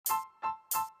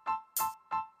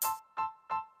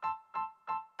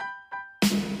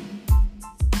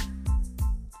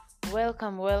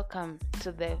Welcome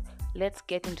to the Let's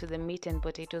Get Into the Meat and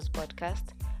Potatoes podcast.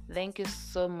 Thank you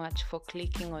so much for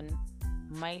clicking on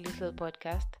my little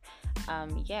podcast.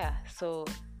 So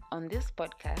on this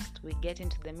podcast, we get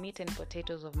into the meat and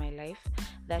potatoes of my life.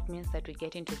 That means that we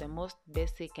get into the most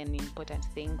basic and important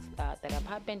things that have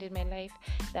happened in my life.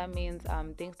 That means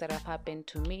things that have happened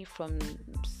to me from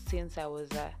since I was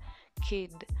a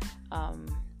kid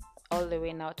all the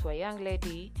way now to a young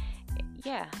lady.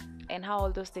 And how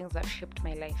all those things have shaped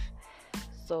my life.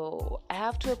 So I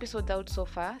have 2 episodes out so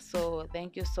far, so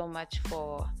thank you so much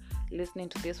for listening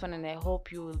to this one, and I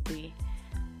hope you will be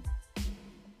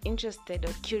interested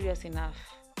or curious enough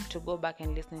to go back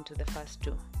and listen to the first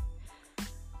 2.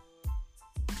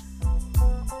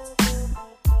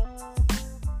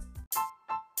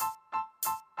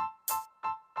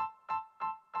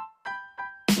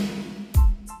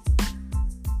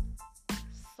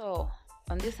 So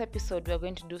on this episode, we're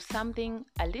going to do something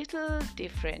a little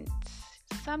different.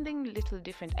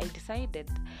 I decided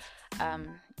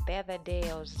the other day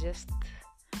I was just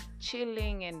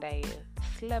chilling and I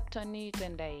slept on it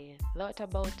and I thought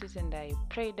about it and I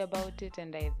prayed about it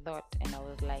and I thought, and I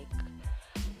was like,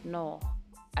 no,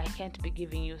 I can't be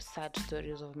giving you sad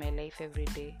stories of my life every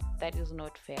day. That is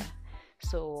not fair.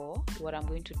 So what I'm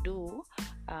going to do,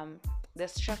 the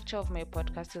structure of my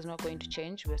podcast is not going to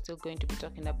change. We're still going to be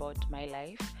talking about my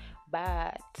life,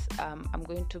 but I'm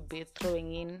going to be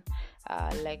throwing in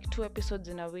like 2 episodes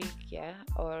in a week,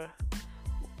 or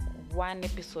 1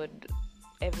 episode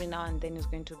every now and then is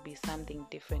going to be something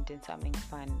different and something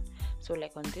fun. So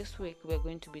like on this week, we're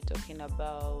going to be talking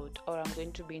about, or I'm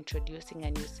going to be introducing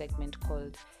a new segment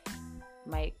called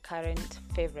My Current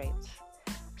Favorites.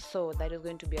 So that is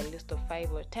going to be a list of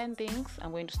 5 or 10 things.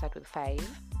 I'm going to start with 5.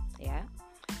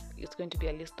 It's going to be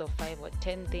a list of 5 or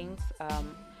 10 things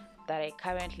that I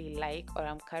currently like or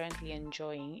I'm currently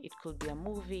enjoying. It could be a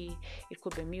movie, it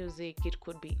could be music, it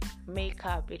could be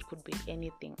makeup, it could be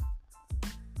anything.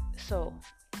 So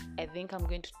I think I'm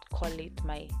going to call it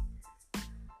my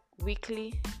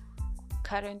weekly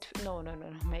current.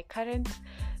 My current.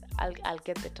 I'll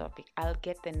get the topic. I'll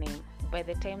get the name. By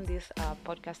the time this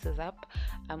podcast is up,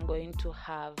 I'm going to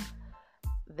have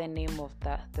the name of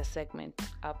the segment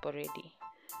up already.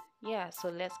 So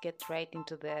let's get right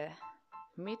into the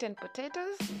meat and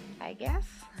potatoes, I guess.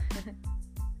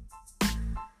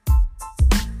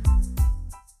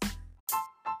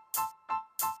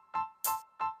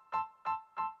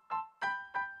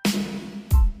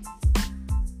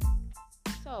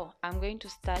 So I'm going to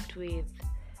start with,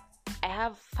 I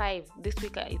have 5. This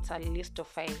week it's a list of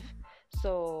 5.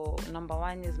 So number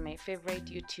 1 is my favorite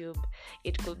YouTube.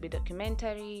 It could be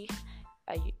documentary,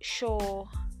 a show,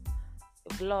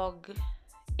 vlog,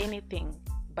 anything,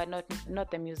 but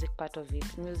not the music part of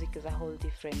it. Music is a whole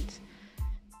different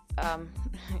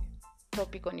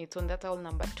topic on its own. That's all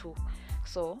number 2.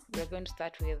 So we're going to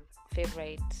start with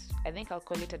favorite. I think I'll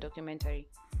call it a documentary.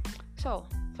 So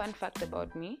fun fact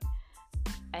about me,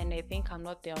 and I think I'm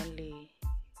not the only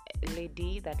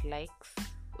lady that likes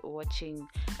watching,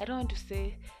 I don't want to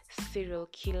say serial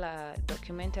killer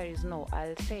documentaries. No,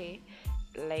 I'll say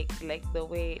like the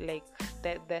way, like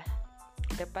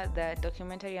the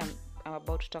documentary I'm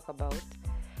about to talk about,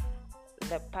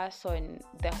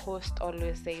 the host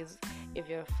always says, if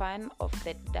you're a fan of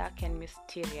the dark and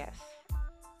mysterious,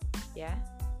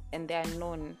 and the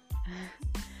unknown,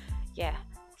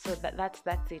 so that's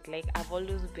it. Like, I've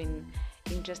always been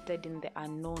interested in the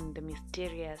unknown, the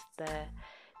mysterious, the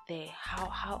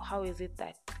how is it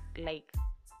that, like,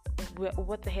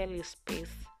 what the hell is space?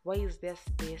 Why is there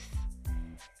space?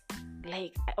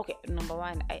 Like, okay, number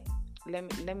 1,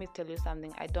 let me tell you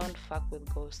something. I don't fuck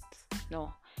with ghosts.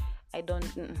 No, I don't.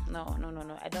 No.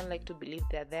 I don't like to believe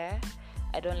they're there.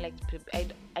 I don't like to.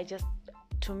 I just,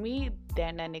 to me,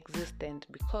 they're non-existent,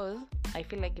 because I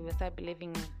feel like if I start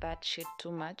believing that shit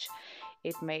too much,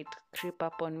 it might creep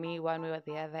up on me one way or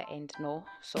the other, and no.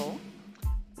 So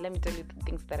let me tell you the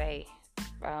things that I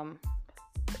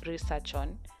research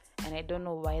on, and I don't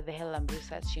know why the hell I'm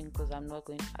researching, because I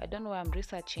don't know why I'm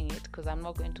researching it, because I'm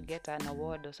not going to get an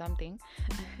award or something.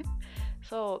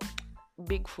 So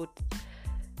Bigfoot,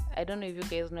 I don't know if you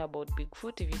guys know about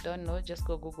Bigfoot. If you don't know, just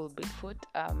go Google Bigfoot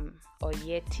or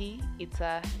Yeti. It's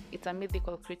a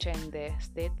mythical creature in the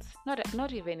States.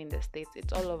 Not even in the States.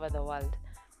 It's all over the world.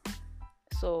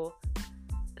 So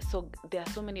there are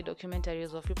so many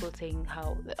documentaries of people saying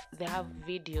how they have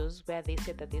videos where they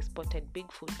say that they spotted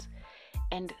Bigfoot,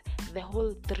 and the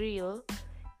whole thrill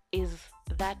is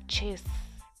that chase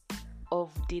of,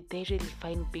 did they really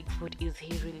find Bigfoot? Is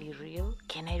he really real?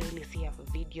 Can I really see a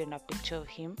video and a picture of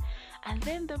him? And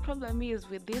then the problem is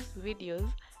with these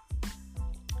videos,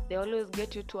 They always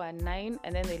get you to a 9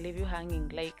 and then they leave you hanging.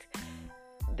 Like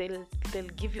they'll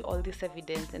give you all this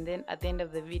evidence, and then at the end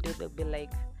of the video they'll be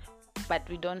like, but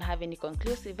we don't have any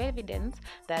conclusive evidence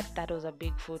that was a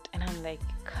Bigfoot. And I'm like,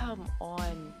 come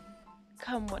on.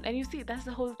 And you see, that's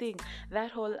the whole thing,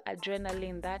 that whole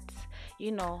adrenaline, that's,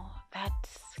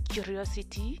 that's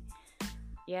curiosity.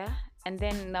 Yeah. And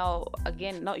then now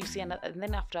you see another, and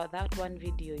then after that one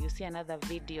video you see another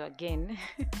video again.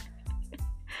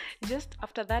 Just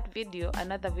after that video,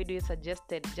 another video is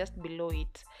suggested just below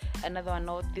it. Another one,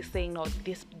 these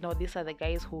are the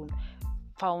guys who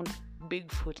found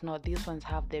Bigfoot. No, these ones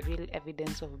have the real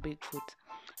evidence of Bigfoot.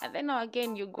 And then now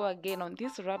again, you go again on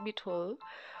this rabbit hole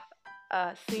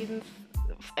since,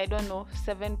 I don't know,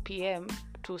 7 p.m.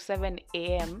 to 7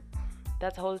 a.m.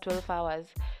 That's a whole 12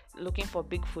 hours looking for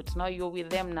Bigfoot. Now you're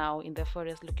with them now in the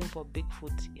forest looking for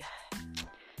Bigfoot.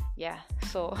 Yeah.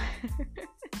 So...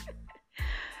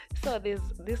 So there's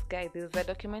a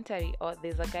documentary, or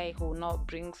there's a guy who now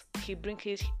brings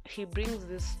these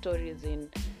stories in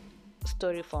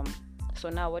story form. So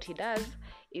now what he does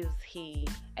is he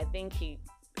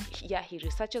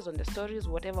researches on the stories,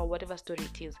 whatever story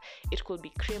it is. It could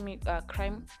be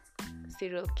crime,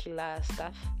 serial killer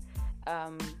stuff.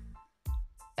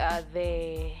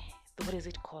 What is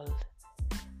it called?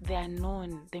 The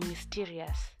unknown, the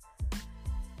mysterious.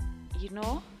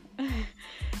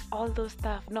 All those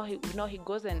stuff. He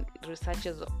goes and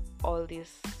researches all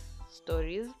these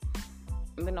stories.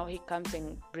 He comes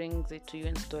and brings it to you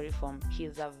in story form.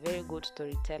 He's a very good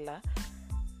storyteller.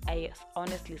 I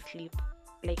honestly sleep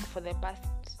like for the past,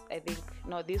 I think,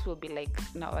 this will be like,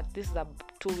 this is a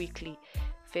 2 weekly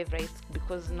favorites,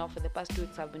 because for the past 2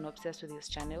 weeks I've been obsessed with this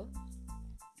channel.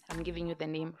 I'm giving you the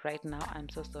name right now. I'm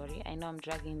so sorry. I know I'm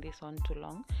dragging this on too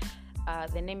long.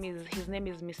 His name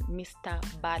is Mr.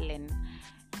 Ballen.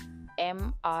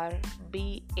 MRBALLEN.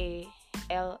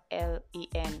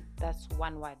 That's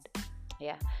one word.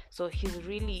 Yeah. So he's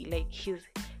really like, his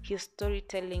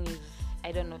storytelling is,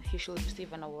 I don't know, he should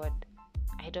receive an award.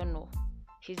 I don't know.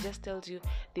 He just tells you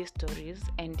these stories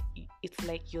and it's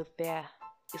like you're there.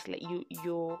 It's like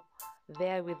you're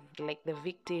there with like the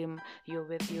victim, you're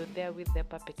there with the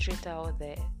perpetrator, or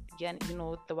the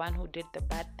one who did the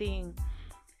bad thing.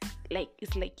 Like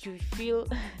it's like you feel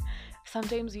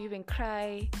sometimes you even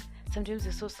cry, sometimes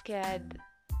you're so scared.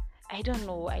 I don't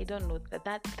know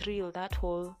that thrill, that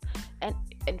whole, and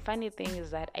funny thing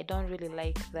is that I don't really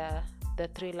like the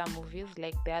thriller movies,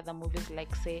 like the other movies,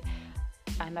 like say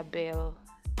Annabelle.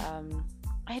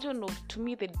 I don't know, to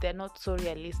me they're not so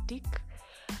realistic.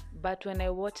 But when I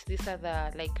watch this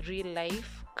other like real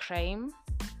life crime,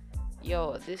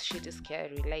 this shit is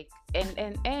scary. Like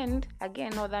and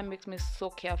again, that makes me so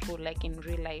careful. Like in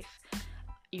real life,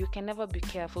 you can never be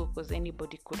careful because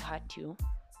anybody could hurt you.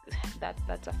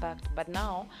 That's a fact. But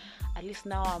now, at least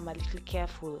now I'm a little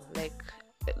careful. Like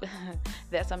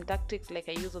there are some tactics like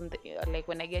I use on like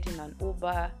when I get in an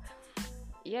Uber.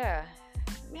 Yeah.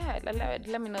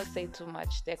 Let me not say too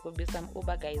much. There could be some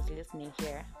Uber guys listening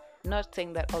here. Not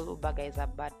saying that all Uber guys are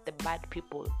bad. The bad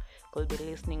people could be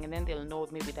listening, and then they'll know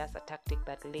maybe that's a tactic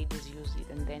that ladies use it.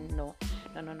 And then no.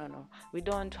 We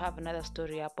don't have another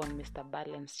story up on Mr.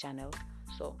 Ballen's channel.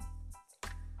 So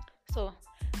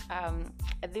I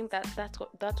think that's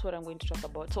what I'm going to talk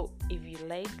about. So if you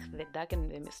like the dark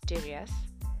and the mysterious,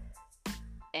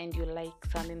 and you like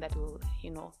something that will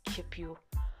keep you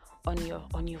on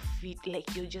your feet,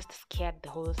 like you're just scared the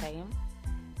whole time.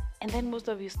 And then most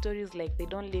of his stories, like, they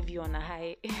don't leave you on a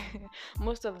high.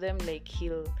 Most of them, like,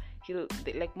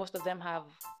 most of them have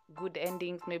good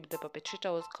endings. Maybe the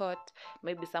perpetrator was caught,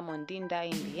 maybe someone didn't die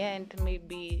in the end,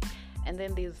 maybe. And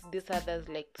then there's these others,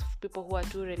 like people who are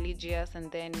too religious,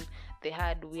 and then they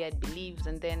had weird beliefs,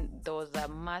 and then there was a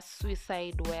mass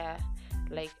suicide where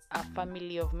like a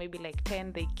family of maybe like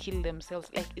 10, they kill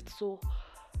themselves. Like, it's so,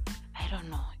 I don't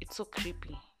know, it's so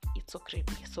creepy.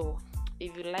 So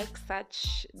if you like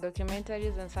such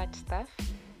documentaries and such stuff,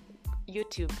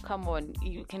 YouTube, come on,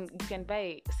 you can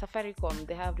buy Safaricom.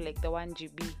 They have like the 1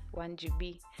 GB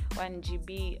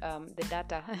the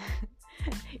data.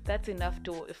 That's enough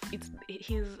to, if it's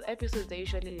his episodes are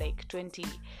usually like 20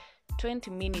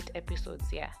 minute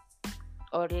episodes, yeah,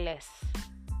 or less.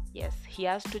 Yes, he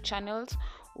has 2 channels.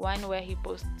 One where he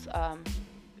posts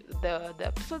the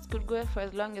episodes could go for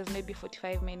as long as maybe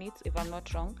 45 minutes if I'm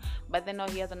not wrong, but then now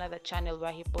he has another channel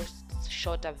where he posts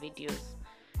shorter videos.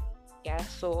 Yeah,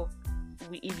 so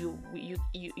if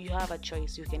you have a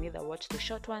choice. You can either watch the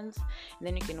short ones, and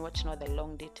then you can watch the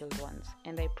long detailed ones,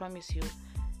 and I promise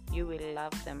you will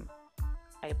love them.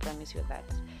 I promise you that.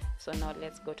 So now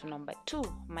let's go to number 2,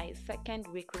 my second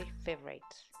weekly favorite.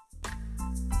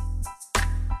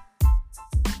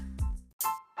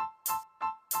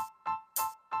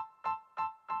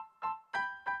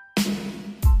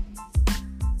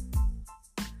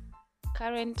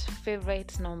 current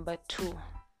favorite number 2,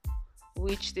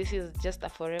 which this is just a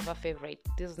forever favorite.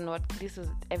 This is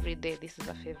every day. This is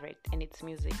a favorite, and it's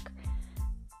music.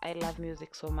 I love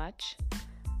music so much.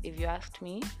 If you asked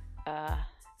me,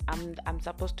 I'm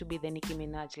supposed to be the Nicki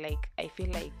Minaj. Like, I feel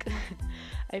like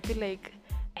I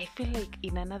feel like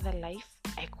in another life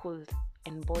I could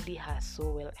embody her so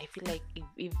well. I feel like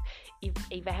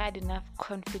if I had enough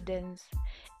confidence,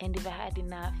 and if I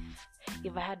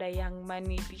had a young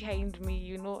money behind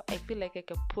me, I feel like I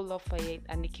could pull off a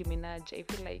Nicki Minaj. I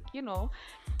feel like,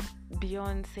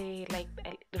 Beyonce, like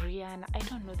Rihanna. I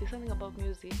don't know, there's something about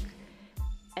music.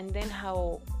 And then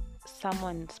how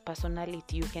someone's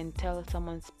personality, you can tell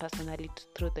someone's personality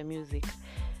through the music.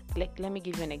 Like, let me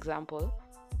give you an example.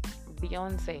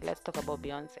 Beyonce, let's talk about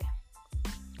Beyonce.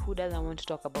 Who doesn't want to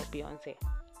talk about Beyonce?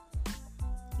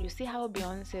 You see how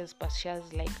Beyonce's,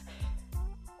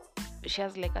 she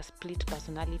has like a split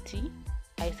personality.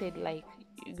 I said, like,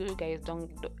 you guys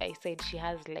don't, I said she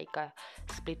has like a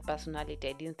split personality.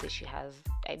 I didn't say she has.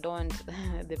 I don't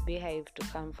the Beehive to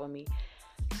come for me.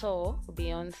 So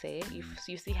Beyonce, if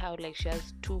you see how like she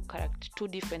has two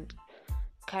different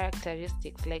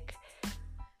characteristics. Like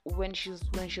when she's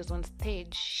on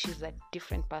stage, she's a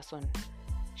different person.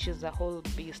 She's a whole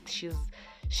beast. She's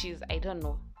I don't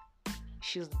know.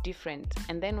 She's different.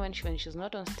 And then when she's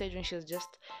not on stage, when she's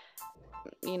just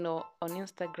on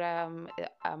Instagram,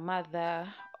 a mother,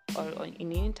 or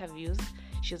in interviews,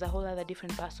 she's a whole other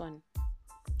different person.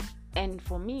 And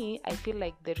for me, I feel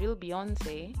like the real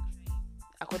Beyonce,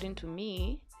 according to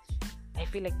me, I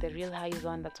feel like the real her is the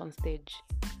one that's on stage.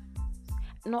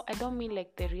 No, I don't mean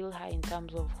like the real her in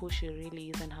terms of who she really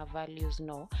is and her values.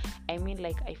 No, I mean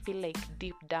like I feel like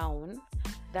deep down,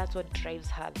 that's what drives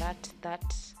her.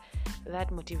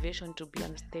 That motivation to be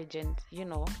on stage and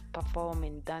perform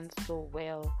and dance so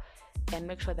well, and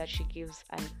make sure that she gives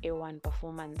an A1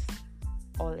 performance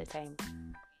all the time.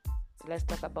 Let's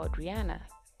talk about Rihanna.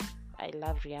 I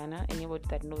love Rihanna. Anybody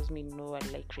that knows me know I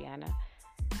like Rihanna.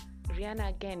 Rihanna,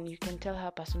 again, you can tell her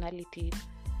personality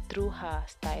through her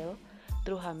style,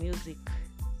 through her music,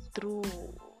 through,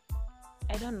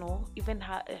 I don't know, even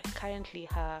her currently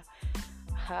her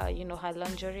her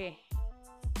lingerie.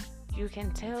 You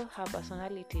can tell her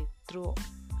personality through,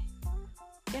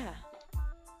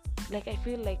 like I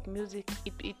feel like music,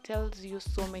 it tells you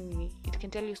so many, it can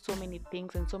tell you so many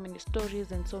things and so many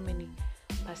stories and so many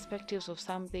perspectives of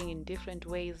something in different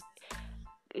ways.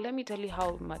 Let me tell you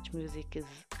how much music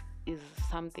is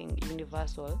something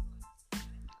universal.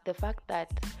 The fact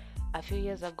that a few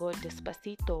years ago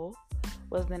Despacito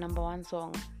was the number 1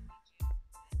 song.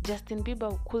 Justin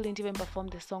Bieber couldn't even perform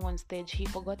the song on stage. He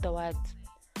forgot the words.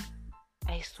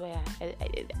 I swear,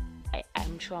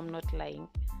 I'm sure I'm not lying.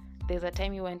 There's a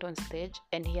time he went on stage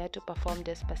and he had to perform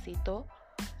Despacito,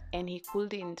 and he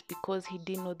couldn't because he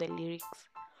didn't know the lyrics.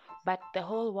 But the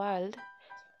whole world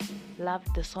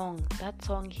loved the song. That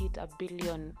song hit 1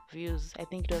 billion views. I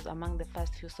think it was among the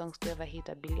first few songs to ever hit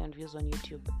 1 billion views on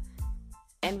YouTube.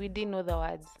 And we didn't know the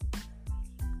words.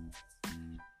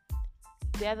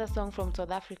 The other song from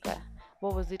South Africa,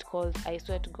 what was it called? I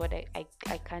swear to God,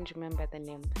 I can't remember the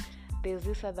name. There's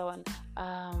this other one,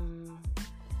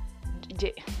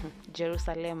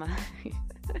 Jerusalema.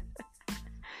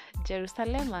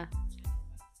 Jerusalema.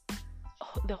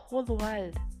 The whole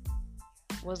world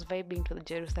was vibing to the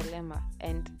Jerusalema,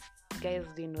 and guys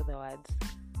didn't know the words.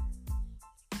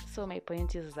 So my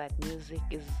point is that music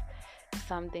is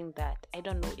something that, I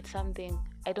don't know, it's something,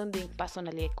 I don't think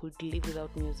personally I could live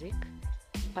without music.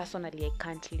 Personally, I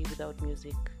can't live without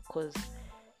music, because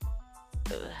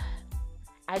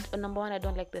number 1, I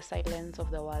don't like the silence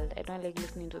of the world. I don't like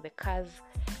listening to the cars.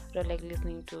 I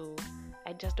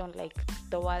just don't like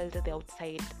the world, the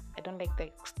outside. I don't like the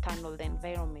external, the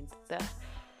environment.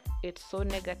 It's so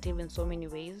negative in so many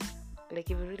ways. Like,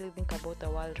 if you really think about the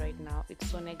world right now, it's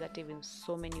so negative in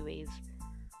so many ways.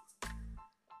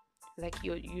 Like,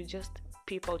 you just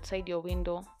peep outside your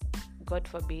window, God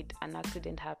forbid an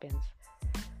accident happens.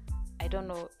 I don't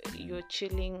know, you're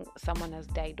chilling, someone has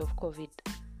died of COVID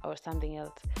or something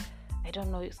else. I don't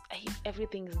know,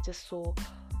 everything is just so,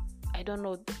 I don't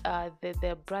know,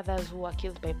 the brothers who were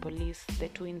killed by police, the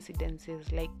 2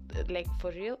 incidences, like for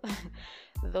real,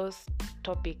 those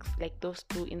topics, like those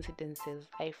 2 incidences,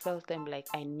 I felt them like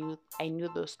I knew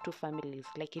those 2 families.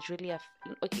 Like, it really,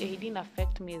 it didn't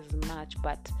affect me as much,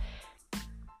 but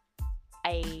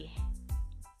I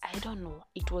don't know,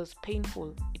 it was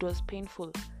painful.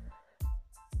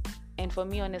 And for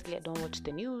me, honestly, I don't watch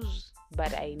the news,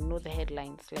 but I know the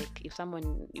headlines. Like, if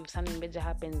something major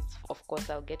happens, of course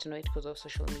I'll get to know it because of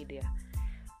social media.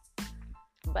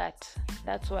 But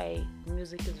that's why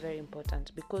music is very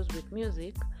important, because with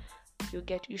music you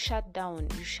shut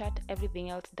everything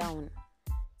else down,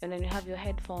 and then you have your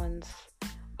headphones,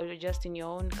 or you're just in your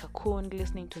own cocoon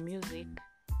listening to music.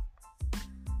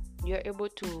 You're able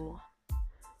to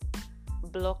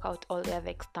block out all the other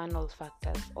external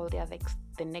factors, all the other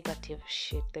the negative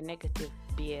shit, the negative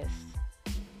BS.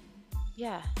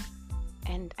 Yeah.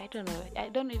 And I don't know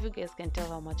if you guys can tell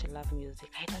how much I love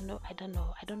music. I don't know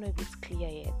if it's clear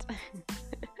yet.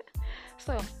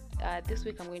 So this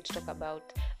week we're going to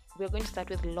start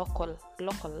with local.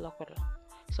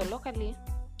 So locally,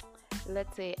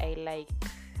 let's say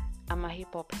I'm a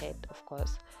hip-hop head, of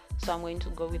course, so I'm going to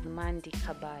go with Mandy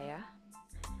Kabaya.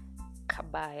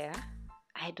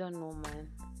 I don't know, man.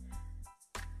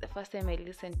 The first time I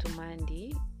listened to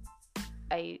Mandy,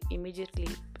 I immediately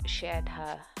shared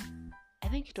her. I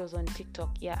think it was on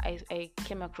TikTok. Yeah, I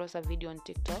came across a video on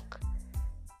TikTok.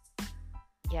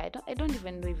 Yeah, I don't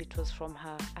even know if it was from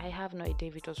her. I have no idea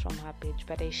if it was from her page,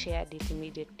 but I shared it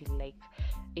immediately. Like,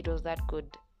 it was that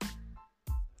good.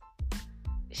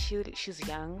 She's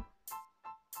young,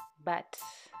 but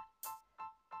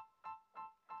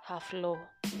her flow,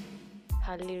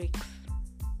 her lyrics,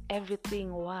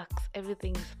 everything works.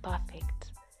 Everything is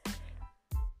perfect.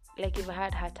 Like, if I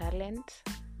had her talent,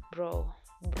 bro,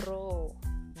 if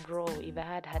I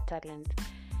had her talent,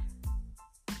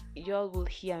 y'all will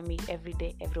hear me every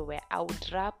day, everywhere. I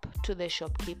would rap to the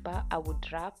shopkeeper, I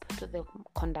would rap to the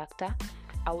conductor,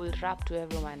 I will rap to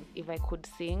everyone. If I could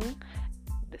sing,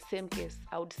 the same case,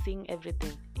 I would sing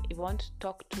everything. If I want to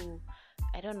talk to,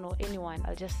 I don't know, anyone,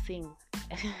 I'll just sing.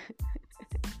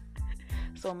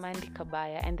 So Mandy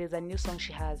Kabaya, and there's a new song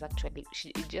she has actually.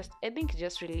 I think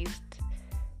just released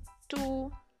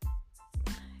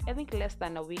less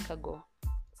than a week ago.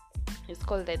 It's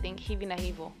called, I think, Hivi na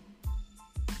Hivo.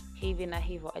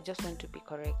 I just want to be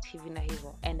correct, Hivi na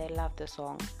Hivo. And I love the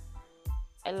song.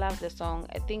 I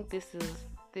think this is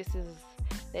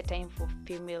the time for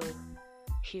female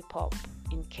hip hop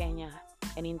in Kenya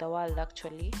and in the world,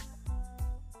 actually.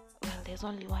 Well, there's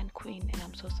only one queen, and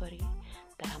I'm so sorry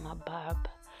that I'm a barb,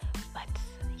 but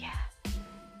yeah.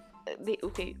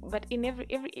 But in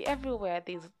everywhere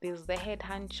there's the head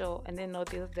honcho, and then now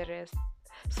there's the rest.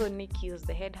 So Nicki is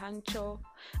the head honcho,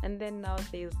 and then now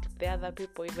there's the other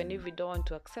people. Even if we don't want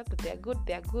to accept that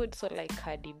they're good. So like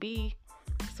Cardi B.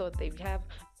 So they have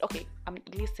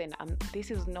listen.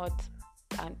 This is not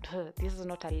a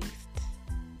list.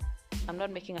 I'm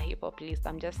not making a hip hop list.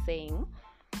 I'm just saying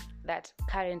that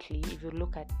currently, if you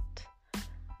look at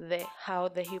how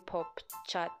the hip hop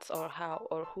charts, or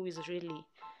who is really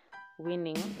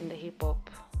winning in the hip hop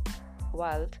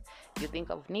world, you think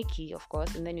of Nicki, of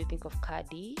course, and then you think of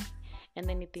Cardi, and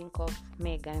then you think of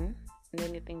Megan, and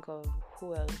then you think of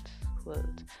who else?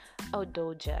 Oh,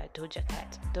 Doja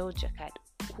Cat.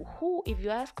 Who, if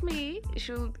you ask me,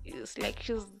 she's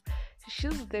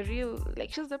the real,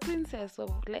 like, she's the princess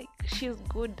of, like, she's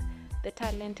good, the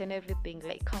talent and everything.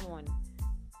 Like, come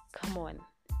on.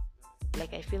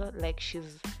 Like, I feel like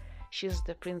she's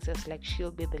the princess. Like,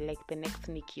 she'll be the next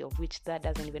Nicki, of which that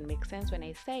doesn't even make sense when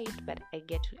I say it, but I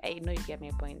know you get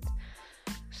my point.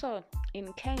 So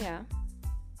in Kenya,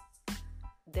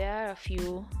 there are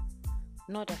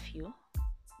not a few,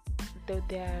 though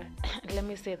there let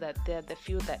me say that they're the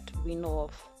few that we know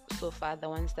of so far, the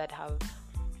ones that have,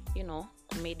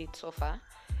 made it so far.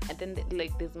 And then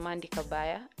there's Mandy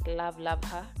Kabaya, love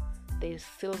her. There's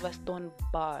Silverstone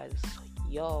Bars,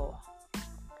 yo,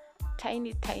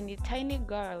 tiny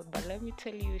girl, but let me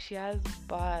tell you, she has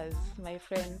bars, my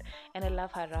friend. And I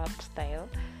love her rap style,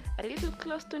 a little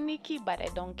close to Nicki, but I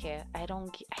don't care.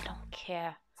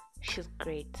 She's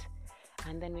great.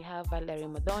 And then we have Valerie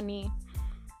Muthoni.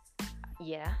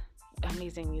 Yeah,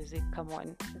 amazing music. Come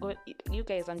on, go, you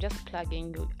guys. I'm just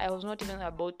plugging you. I was not even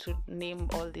about to name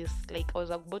all this. Like, I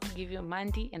was about to give you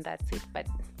Mandy and that's it, but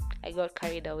I got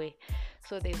carried away.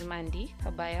 So there's Mandy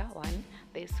Kabaya 1,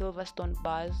 there's Silverstone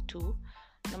Bars 2,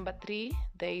 number 3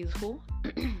 there is who?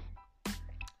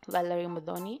 Valerie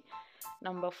Muthoni.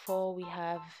 Number 4 we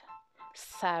have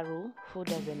Saru. Who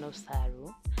doesn't know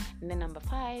Saru? And then number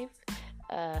 5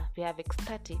 we have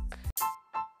Ecstatic.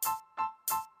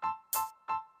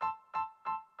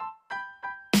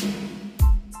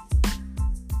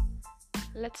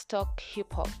 Let's talk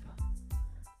hip hop,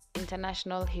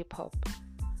 international hip hop.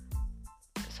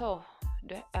 So,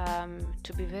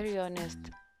 to be very honest,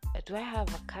 do I have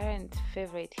a current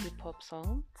favorite hip hop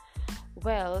song?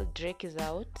 Well, Drake is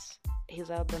out.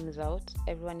 His album is out.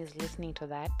 Everyone is listening to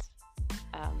that.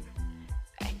 I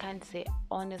can't say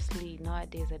honestly,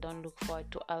 nowadays I don't look forward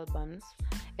to albums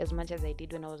as much as I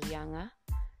did when I was younger.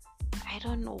 I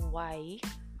don't know why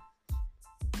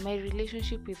my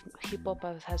relationship with hip hop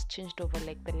has changed over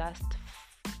like the last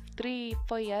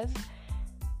 3-4 years.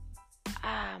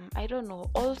 I don't know.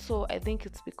 Also, I think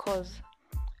it's because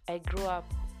I grew up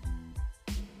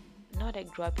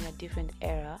in a different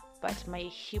era, but my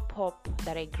hip hop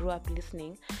that I grew up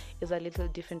listening is a little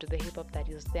different to the hip hop that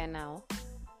is there now.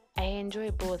 I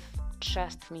enjoy both,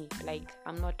 trust me. Like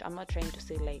I'm not trying to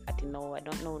say like no, I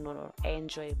don't know, no. I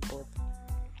enjoy both.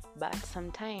 But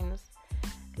sometimes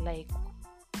like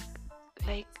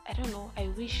I don't know, I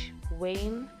wish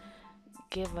Wayne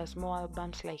gave us more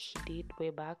albums like he did way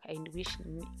back. I wish,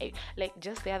 like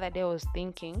just the other day I was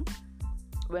thinking,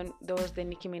 when there was the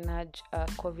Nicki Minaj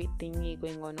COVID thingy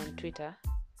going on Twitter.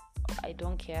 I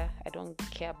don't care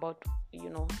about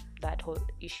that whole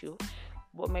issue,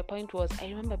 but my point was, I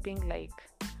remember being like,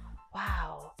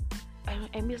 wow,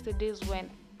 I miss the days when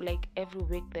like every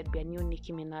week there'd be a new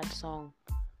Nicki Minaj song.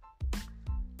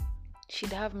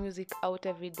 She'd have music out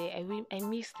every day. I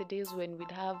miss the days when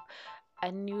we'd have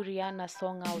a new Rihanna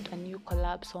song out, a new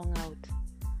collab song out.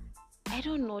 I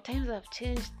don't know, times have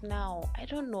changed now. I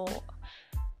don't know.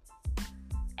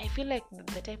 I feel like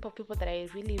the type of people that I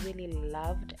really, really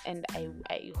loved, and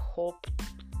I hope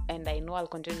and I know I'll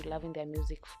continue loving their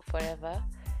music forever.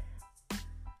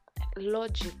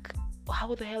 Logic.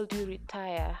 How the hell do you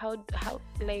retire? How the hell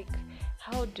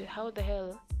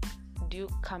do you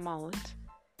come out?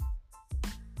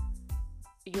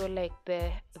 You're like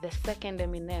the second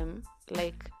Eminem,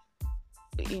 like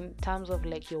in terms of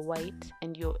like you're white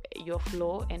and your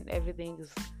flow and everything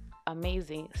is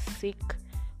amazing, sick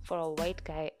for a white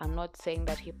guy. I'm not saying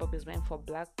that hip hop is meant for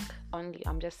black only.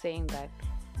 I'm just saying that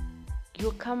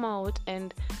you come out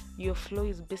and your flow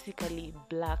is basically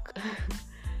black.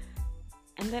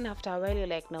 And then after a while you're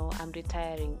like, no, I'm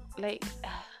retiring. Like,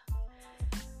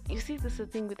 you see, this is the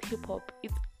thing with hip hop.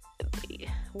 It's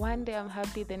one day I'm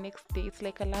happy, the next day it's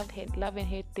like a love and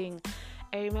hate thing.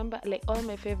 I remember like all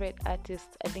my favorite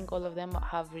artists, I think all of them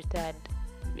have retired.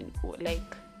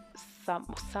 Like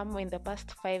somewhere in the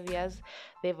past 5 years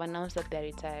they've announced that they're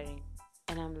retiring,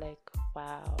 and I'm like,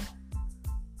 wow,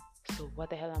 so what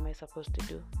the hell am I supposed to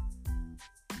do?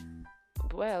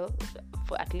 Well,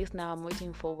 for at least now I'm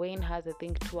waiting for Wayne. Has I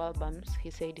think 2 albums. He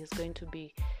said he's going to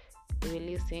be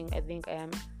releasing, I think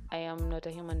I am Not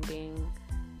a Human Being,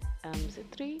 is it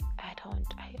 3? I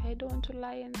don't want to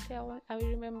lie and say I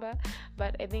remember,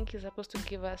 but I think he's supposed to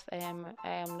give us I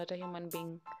am Not a Human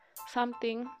Being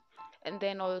something, and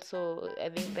then also I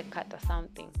think the cut or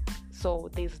something. So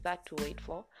there's that to wait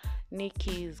for.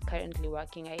 Nicki is currently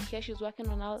working. I hear she's working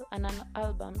on an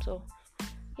album. So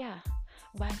yeah,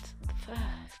 but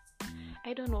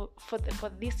I don't know, for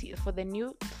this year, for the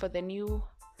new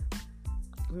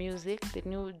music, the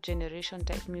new generation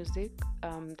type music,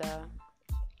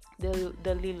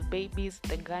 the Lil Babies,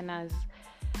 the Gunners,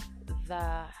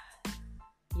 the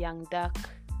Young Duck.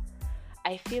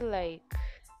 I feel like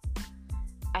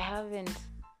I haven't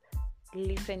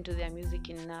listened to their music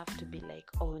enough to be like,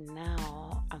 oh,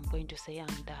 now I'm going to say Young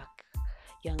Duck.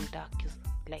 Young Duck is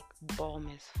like bomb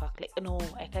as fuck. Like, no,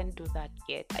 I can't do that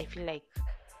yet. I feel like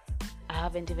I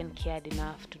haven't even cared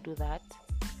enough to do that.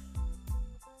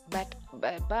 But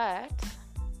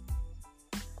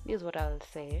here's what I'll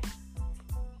say.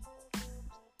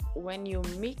 When you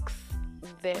mix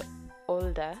the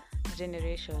older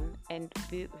generation and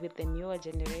with the newer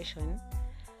generation,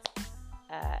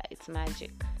 it's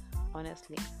magic.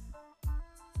 Honestly,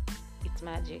 it's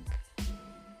magic.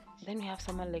 Then we have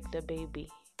someone like the Baby,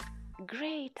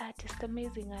 great artist,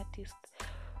 amazing artist,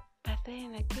 but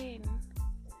then again,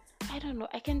 I don't know.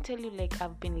 I can tell you, like,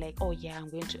 I've been like, oh yeah, I'm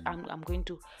going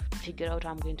to figure out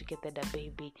how I'm going to get the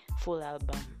Baby full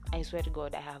album. I swear to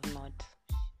God, I have not.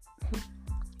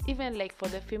 Even like for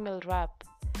the female rap,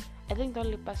 I think the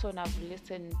only person I've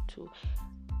listened to,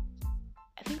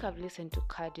 I think I've listened to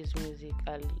Cardi's music.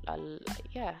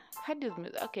 Yeah, Cardi's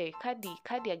music. Okay,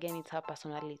 Cardi again, it's her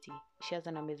personality. She has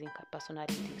an amazing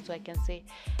personality. So I can say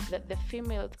that the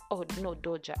females. Oh no,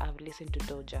 Doja. I've listened to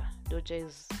Doja. Doja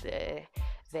is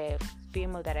the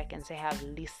female that I can say have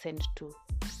listened to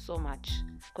so much,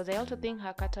 because I also think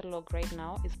her catalog right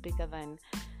now is bigger than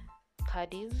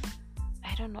Cardi's.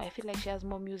 I don't know. I feel like she has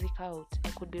more music out. I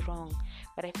could be wrong,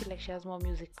 but I feel like she has more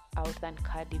music out than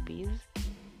Cardi B's.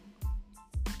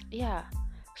 Yeah.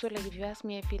 So like, if you ask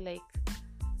me, I feel like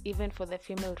even for the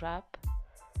female rap,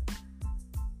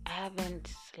 I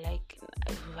haven't, like,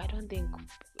 I don't think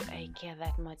I care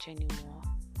that much anymore.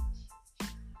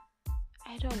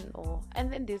 I don't know.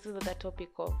 And then this is the topic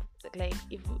of, like,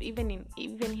 if even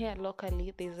here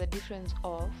locally, there's a difference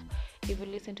of, if you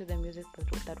listen to the music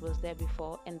that was there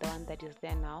before and the one that is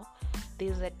there now,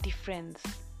 there's a difference.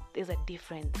 There's a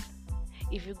difference.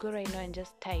 If you go right now and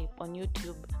just type on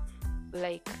YouTube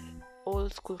like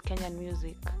old school Kenyan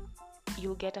music,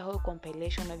 you'll get a whole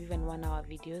compilation of even 1 hour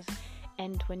videos.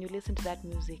 And when you listen to that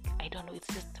music, I don't know, it's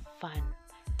just fun.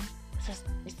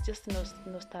 It's just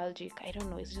nostalgic. I don't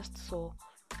know, it's just so,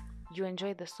 you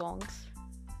enjoy the songs.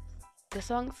 The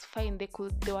songs, fine, they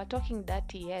were talking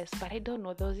dirty, yes, but I don't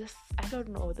know, there was just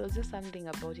something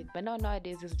about it. But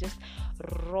nowadays it's just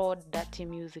raw dirty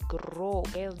music. Raw.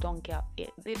 Guys don't care.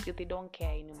 They don't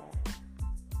care anymore.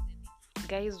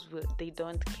 Guys, they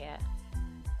don't care.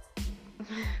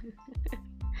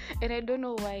 And I don't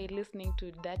know why listening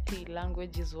to dirty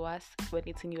language is worse when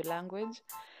it's in your language.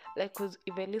 Like, cause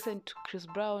if I listen to Chris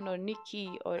Brown or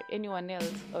Nicki or anyone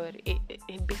else, or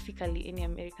basically any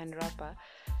American rapper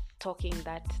talking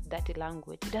that dirty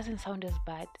language, it doesn't sound as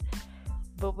bad.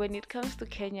 But when it comes to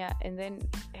Kenya, and then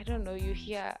I don't know, you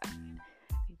hear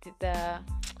the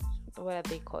what are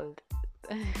they called?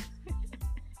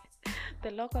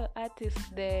 The local artists,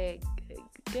 the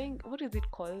gang, what is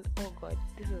it called? Oh god,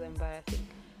 this is embarrassing.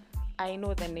 I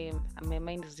know the name, my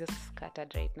mind is just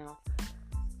scattered right now.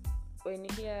 When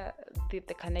you hear the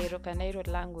Kanairo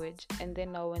language, and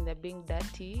then now when they're being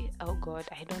dirty, oh god,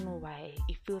 I don't know why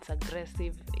it feels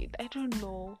aggressive. I don't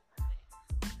know,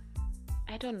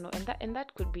 and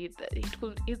that could be, it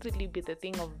could easily be the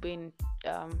thing of being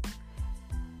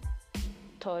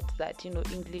taught that, you know,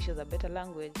 English is a better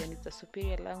language and it's a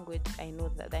superior language. I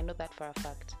know that for a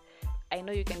fact. I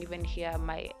know you can even hear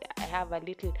I have a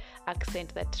little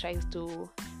accent that tries to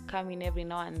come in every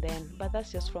now and then, but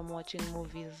that's just from watching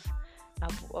movies,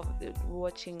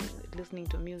 listening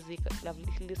to music. I've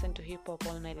listened to hip hop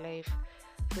all my life,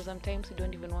 so sometimes you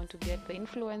don't even want to get the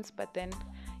influence, but then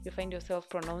you find yourself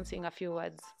pronouncing a few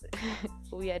words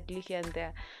weirdly here and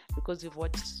there because you've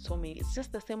watched so many. It's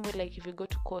just the same way, like if you go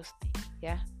to Coast,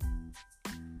 yeah,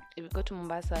 if you go to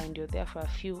Mombasa and you're there for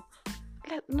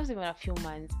not even a few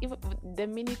months, even the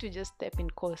minute you just step in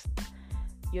Coast,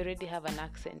 you already have an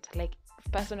accent. Like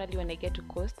personally, when I get to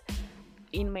Coast,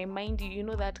 in my mind, you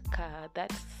know that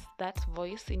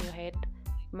voice in your head,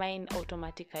 mine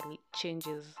automatically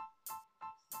changes.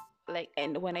 Like,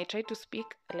 and when I try to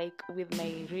speak like with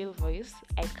my real voice,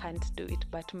 I can't do it,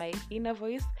 but my inner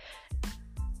voice,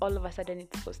 all of a sudden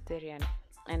it's Coasterian,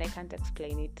 and I can't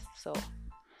explain it. So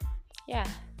yeah,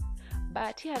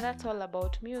 but yeah, that's all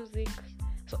about music.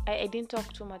 So I didn't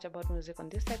talk too much about music on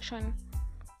this section,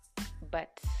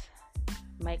 but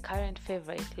my current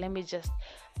favorite, let me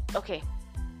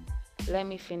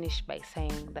finish by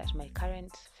saying that my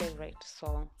current favorite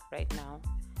song right now,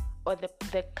 or the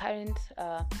current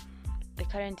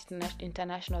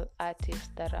international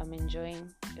artist that I'm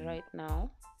enjoying right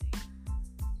now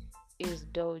is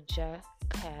Doja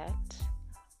Cat.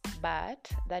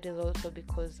 But that is also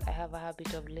because I have a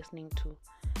habit of listening to,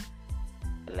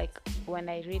 like, when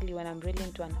I'm really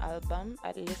into an album,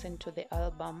 I listen to the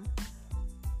album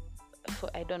for,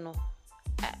 I don't know,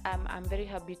 I'm very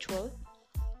habitual.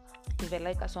 If I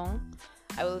like a song,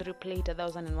 I will replay it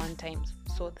 1,001 times.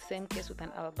 So the same case with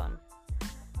an album.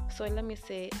 So let me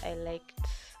say I like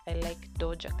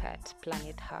Doja Cat,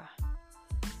 Planet Her.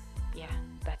 Yeah,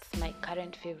 that's my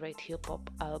current favorite hip hop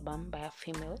album by a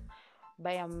female.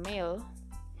 By a male,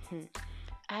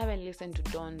 I haven't listened to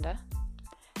Donda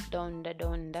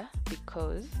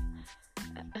because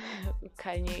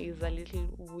Kanye is a little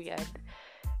weird.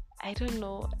 I don't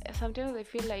know, sometimes I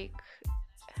feel like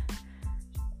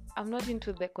I'm not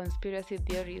into the conspiracy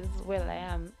theories. Well, I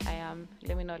am,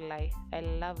 let me not lie. I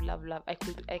love.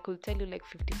 I could tell you like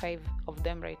 55 of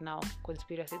them right now,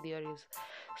 conspiracy theories.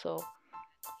 So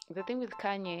the thing with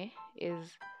Kanye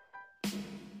is,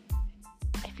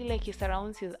 I feel like he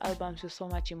surrounds his albums with so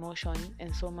much emotion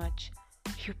and so much,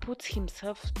 he puts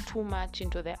himself too much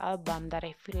into the album that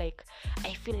I feel like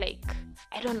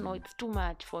I don't know, it's too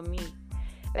much for me.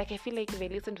 Like, I feel like if I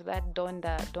listen to that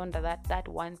Donda, that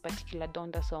one particular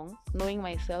Donda song, knowing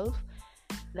myself,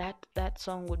 that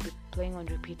song would be playing on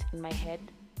repeat in my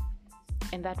head,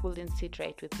 and that wouldn't sit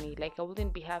right with me. Like, I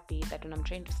wouldn't be happy that when I'm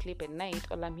trying to sleep at night,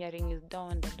 all I'm hearing is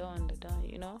Donda,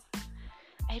 you know?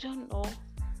 I don't know.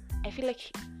 I feel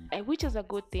like, which is a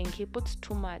good thing, he puts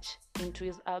too much into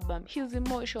his album. His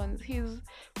emotions, his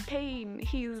pain,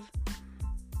 his,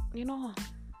 you know,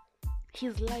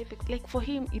 his life. Like, for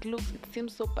him, it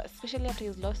seems so, especially after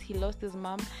he lost his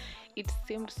mom, it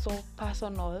seemed so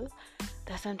personal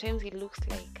that sometimes it looks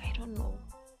like, I don't know,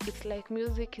 it's like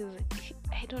music is,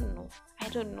 I don't know.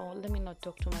 Let me not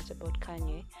talk too much about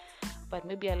Kanye, but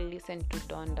maybe I'll listen to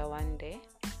Donda one day.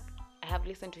 I have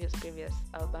listened to his previous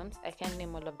albums. I can't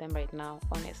name all of them right now,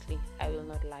 honestly, I will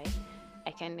not lie,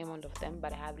 I can't name all of them,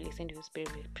 but I have listened to his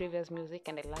previous music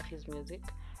and I love his music.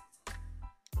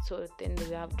 So then we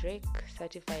have Drake,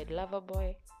 Certified Lover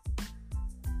Boy.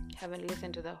 Haven't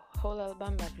listened to the whole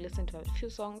album. I've listened to a few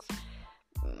songs.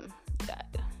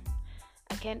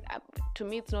 I can't. To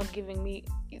me, it's not giving me.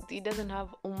 It doesn't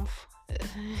have oomph.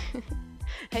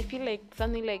 I feel like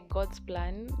something like God's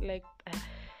Plan, like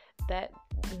that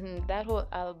whole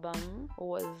album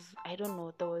was, I don't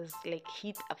know, there was like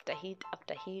hit after hit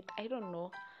after hit. I don't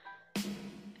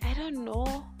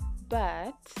know,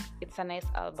 but it's a nice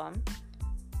album.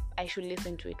 I should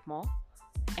listen to it more,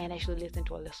 and I should listen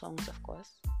to all the songs, of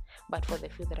course. But for the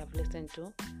few that I've listened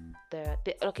to,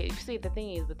 okay, you see, the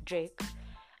thing is with Drake,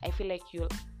 I feel like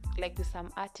like with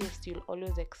some artists, you'll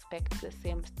always expect the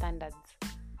same standards.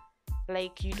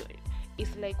 Like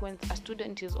it's like when a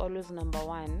student is always number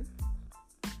one,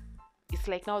 it's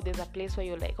like now there's a place where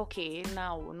you're like, okay,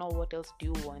 now what else do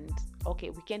you want? Okay,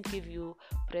 we can't give you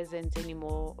presents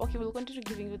anymore. Okay, we'll continue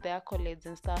giving you the accolades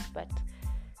and stuff, but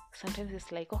sometimes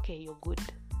it's like, okay, you're good.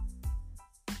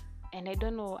 And I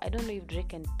don't know if Drake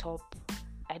can top.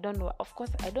 I don't know. Of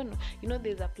course, I don't know.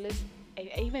 There's a place.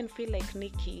 I even feel like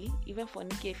Nicki. Even for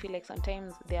Nicki, I feel like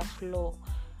sometimes their flow.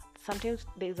 Sometimes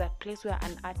there's a place where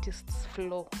an artist's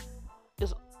flow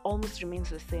just almost remains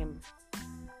the same,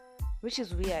 which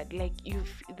is weird. Like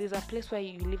there's a place where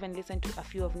you live and listen to a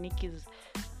few of Nicki's.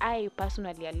 I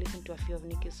personally listen to a few of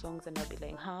Nicki's songs and I'll be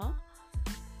like, huh?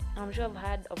 I'm sure I've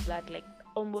heard of that, like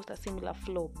almost a similar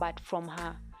flow, but from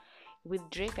her. With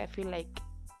Drake, I feel like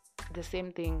the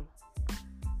same thing.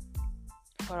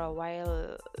 For a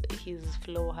while, his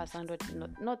flow has sounded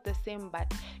not the same,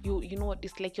 but you know what,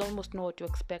 it's like you almost know what to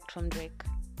expect from Drake.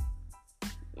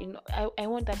 I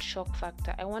want that shock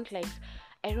factor. I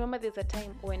remember there's a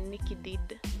time when Nicki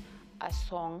did a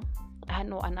song,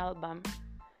 an album.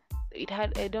 It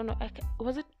had, I don't know,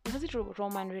 was it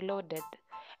Roman Reloaded?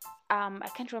 I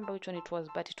can't remember which one it was,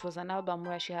 but it was an album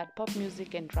where she had pop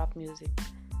music and rap music.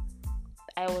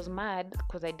 I was mad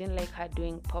because I didn't like her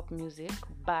doing pop music,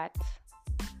 but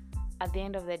at the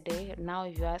end of the day, now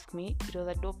if you ask me, it was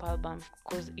a dope album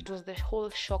because it was the whole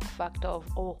shock factor of,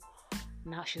 oh,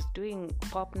 now she's doing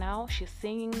pop now, she's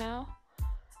singing now.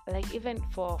 Like even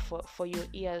for your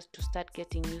ears to start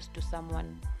getting used to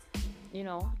someone, you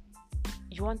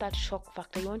want that shock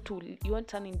factor. You want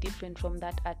something different from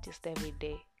that artist every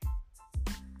day.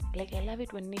 Like I love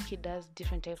it when Nicki does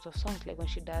different types of songs, like when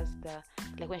she does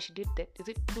when she did that, is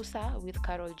it Tusa with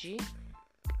Karol G?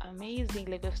 Amazing.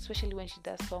 Like especially when she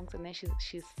does songs and then she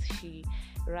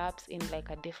raps in like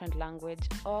a different language.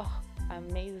 Oh,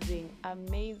 amazing.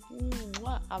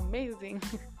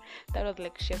 That was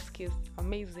like chef's kiss.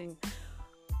 Amazing.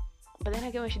 But then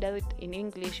again, when she does it in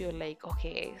English, you're like,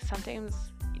 okay, sometimes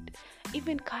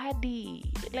even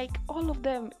Cardi, like all of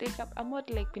them, I'm not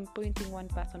like pinpointing one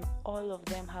person. All of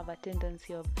them have a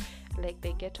tendency of like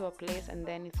they get to a place and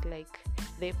then it's like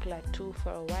they plateau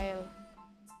for a while.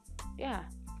 Yeah.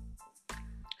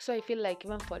 So I feel like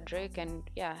even for Drake, and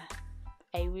yeah,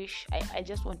 I wish I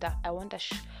just want a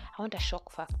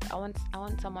shock factor. I want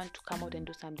someone to come out and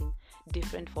do something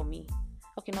different for me.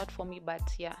 Okay, not for me,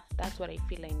 but yeah, that's what I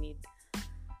feel I need.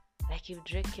 Like if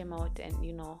Drake came out and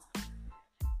I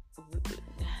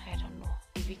don't know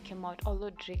if he came out,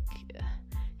 although Drake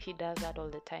he does that all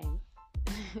the time.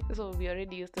 So we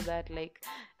already used to that, like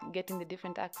getting the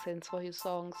different accents for his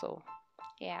songs. So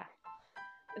yeah,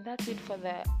 that's it for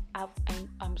the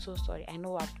I'm so sorry, I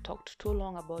know I've talked too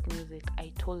long about music.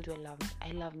 I told you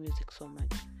I love music so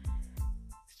much.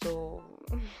 So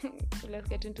let's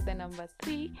get into the number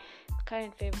 3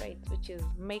 current favorites, which is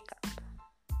makeup.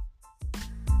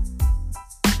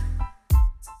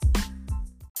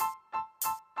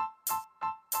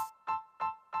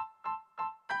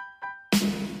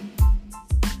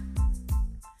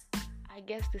 I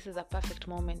guess this is a perfect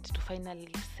moment to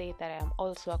finally say that I am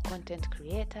also a content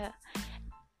creator,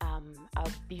 a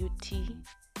beauty,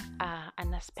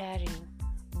 an aspiring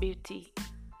beauty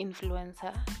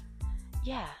influencer.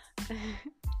 Yeah.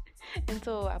 And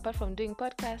so apart from doing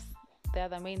podcasts, the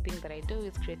other main thing that I do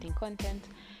is creating content,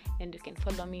 and you can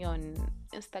follow me on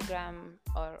Instagram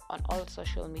or on all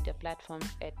social media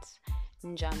platforms at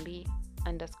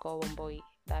Njambi_Wambui.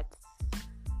 That's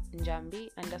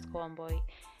Njambi_Wambui,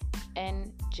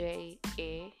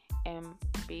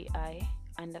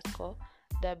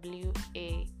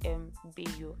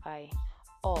 NJAMBI_WAMBUI,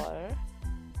 or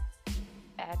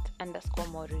at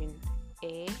 _Maureen,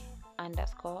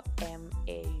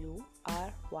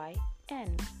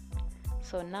 _MAURYN.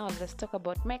 So now let's talk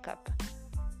about makeup.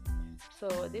 So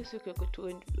this week we're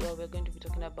going to be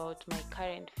talking about my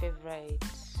current favorite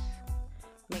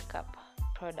makeup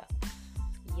products.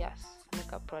 Yes,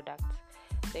 makeup products.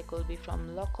 They could be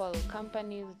from local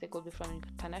companies, they could be from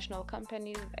international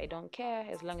companies. I don't care.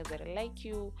 As long as I like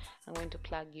you, I'm going to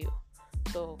plug you.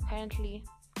 So currently,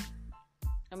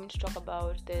 I'm going to talk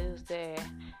about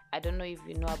I don't know if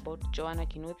you know about Joanna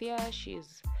Kinuthia.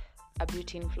 She's a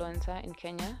beauty influencer in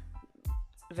Kenya,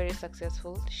 very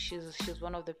successful. She's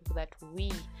one of the people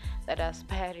that are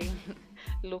aspiring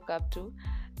look up to.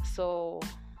 So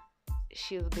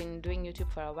she's been doing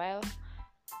YouTube for a while,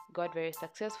 got very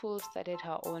successful, started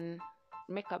her own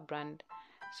makeup brand.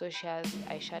 So she has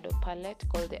eyeshadow palette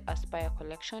called the Aspire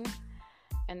collection,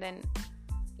 and then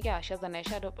she has an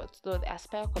eyeshadow. So the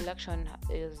Aspire collection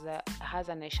has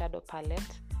an eyeshadow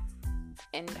palette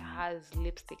and has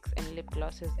lipsticks and lip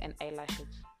glosses and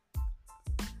eyelashes.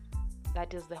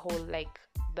 That is the whole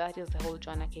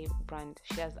Joanna K brand.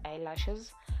 She has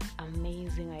eyelashes,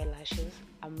 amazing eyelashes,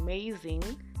 amazing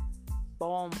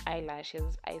bomb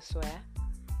eyelashes, I swear.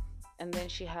 And then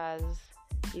she has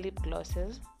lip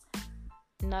glosses,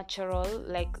 natural,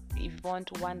 like if you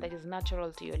want one that is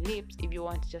natural to your lips, if you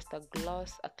want just a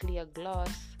clear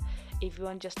gloss, if you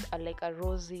want just a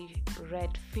rosy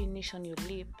red finish on your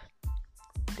lip,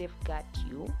 they've got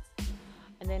you.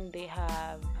 And then they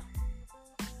have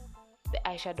the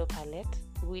eyeshadow palette,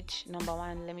 which number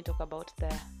one, let me talk about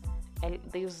I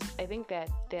think there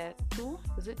are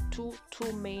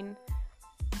two main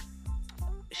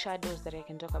shadows that I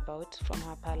can talk about from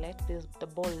her palette. There's the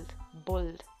bold.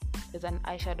 There's an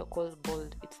eyeshadow called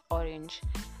Bold. It's orange.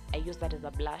 I use that as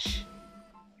a blush.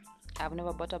 I've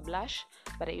never bought a blush,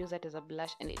 but I use that as a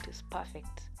blush and it is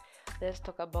perfect. Let's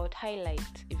talk about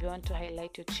highlight. If you want to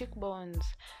highlight your cheekbones,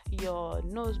 your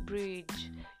nose bridge,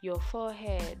 your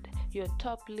forehead, your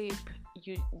top lip,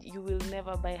 you will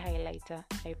never buy highlighter,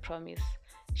 I promise.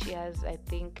 She has, I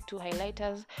think, 2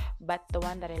 highlighters, but the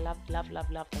one that I love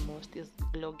the most is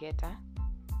Glow Getter.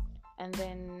 And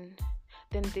then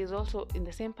there's also, in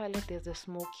the same palette, there's the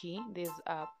Smoky. There's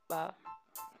an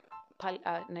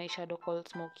eyeshadow called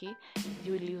Smoky.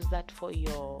 You will use that for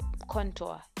your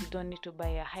contour. You don't need to buy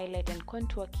a highlight and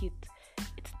contour kit.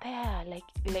 It's there. Like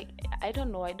I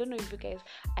don't know if you guys,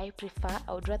 I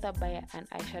would rather buy an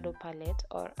eyeshadow palette,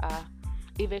 or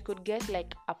if I could get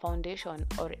like a foundation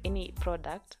or any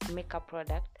product, a makeup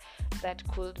product that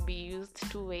could be used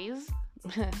 2 ways.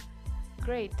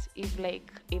 Great. If I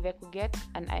could get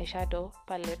an eyeshadow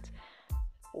palette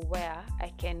where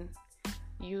I can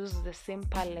use the same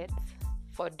palette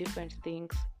for different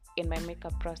things in my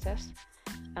makeup process,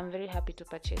 I'm very happy to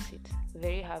purchase it.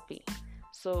 Very happy.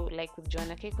 So like with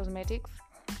Joanna K Cosmetics,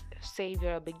 say if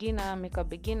you're a makeup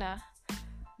beginner,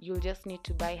 you'll just need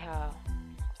to buy her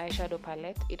eyeshadow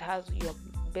palette. It has your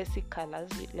basic colors,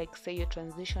 like say your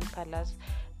transition colors.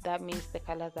 That means the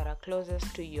colors that are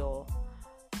closest to your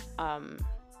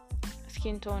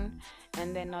skin tone.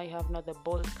 And then now you have the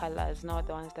bold colors, now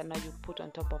the ones that now you put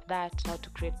on top of that, now to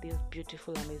create this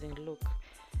beautiful, amazing look.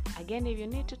 Again, if you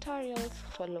need tutorials,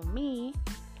 follow me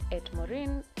at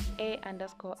Maureen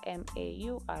A_MAURYN.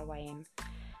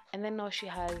 And then now she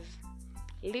has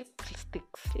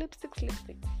lipsticks.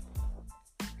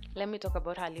 Let me talk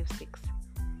about her lipsticks.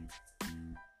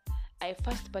 I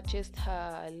first purchased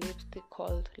her lipstick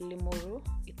called Limuru.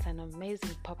 It's an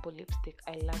amazing purple lipstick.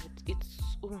 I love it. It's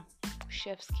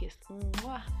chef's kiss.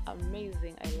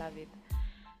 Amazing. I love it.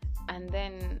 And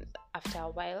then after a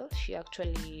while, she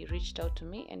actually reached out to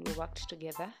me and we worked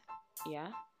together.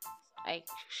 Yeah. I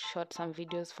shot some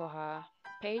videos for her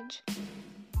page,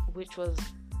 which was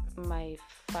my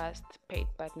first paid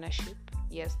partnership.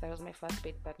 Yes, that was my first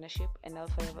paid partnership, and I'll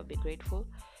forever be grateful.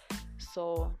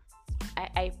 So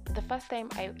the first time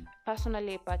I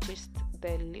personally purchased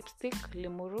the lipstick,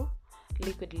 Limuru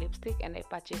liquid lipstick, and I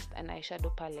purchased an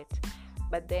eyeshadow palette.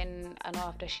 But then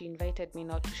after she invited me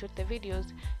now to shoot the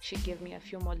videos, she gave me a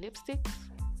few more lipsticks,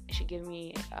 she gave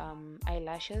me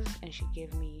eyelashes, and she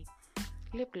gave me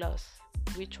lip gloss,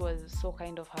 which was so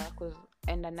kind of her,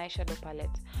 and an eyeshadow palette,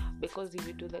 because if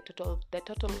you do the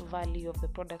total value of the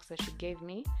products that she gave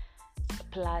me,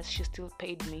 plus she still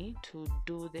paid me to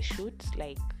do the shoots,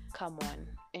 like come on.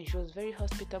 And she was very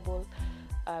hospitable.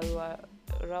 We were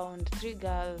around 3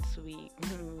 girls, we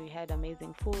had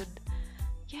amazing food.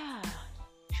 Yeah,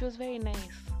 she was very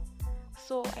nice.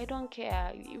 So I don't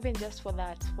care, even just for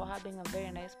that, for her being a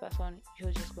very nice person,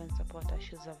 you'll just go and support her.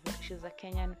 She's a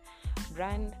Kenyan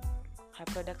brand. Her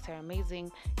products are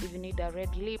amazing. If you need a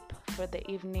red lip for the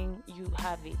evening, you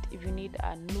have it. If you need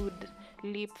a nude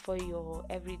lip for your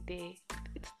everyday,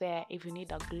 it's there. If you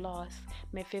need a gloss,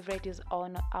 my favorite is Au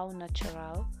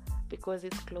Natural, because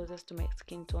it's closest to my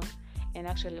skin tone, and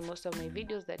actually most of my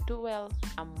videos that do well,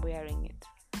 I'm wearing it.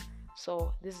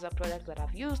 So this is a product that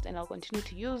I've used and I'll continue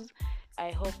to use. I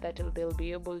hope that they'll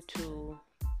be able to,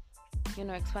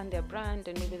 expand their brand,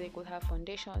 and maybe they could have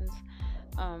foundations,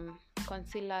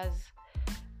 concealers,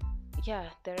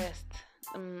 the rest,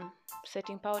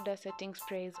 setting powder, setting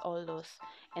sprays, all those,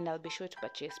 and I'll be sure to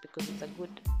purchase because it's a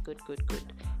good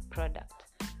product.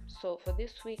 So for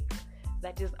this week,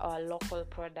 that is our local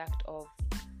product of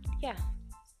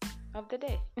the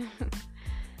day.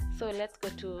 So let's go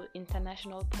to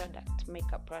international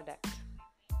makeup product.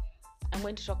 I'm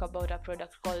going to talk about a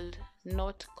product called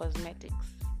Note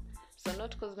Cosmetics. So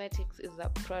Note Cosmetics is a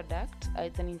product,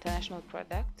 it's an international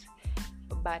product,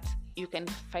 but you can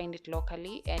find it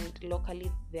locally, and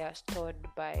locally they are stored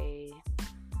by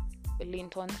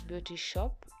Linton's Beauty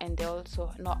Shop, and they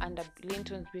also, under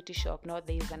Linton's Beauty Shop, now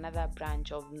there is another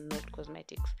branch of Note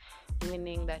Cosmetics,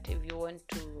 meaning that if you want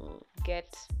to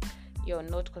get your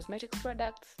Note Cosmetics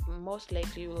products, most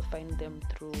likely you will find them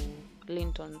through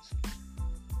Linton's.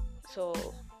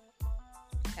 So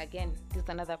again, this is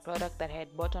another product that I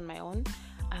had bought on my own.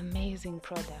 Amazing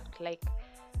product. Like,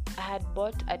 I had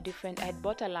bought a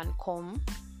Lancome.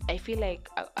 I feel like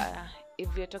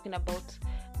if you're talking about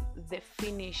the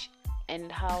finish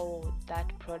and how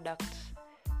that product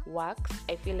works,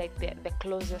 I feel like the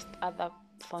closest other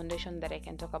foundation that I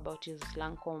can talk about is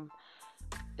Lancome.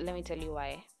 Let me tell you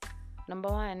why. Number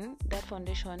one, that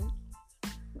foundation,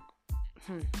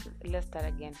 let's start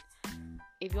again.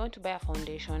 If you want to buy a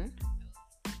foundation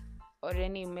or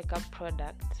any makeup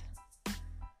product,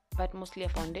 but mostly a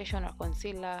foundation, a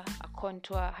concealer, a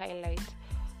contour, highlight,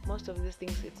 most of these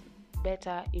things, it's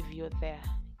better if you're there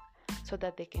so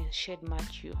that they can shade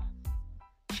match you.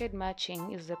 Shade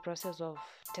matching is the process of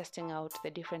testing out the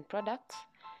different products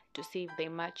to see if they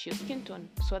match your skin tone,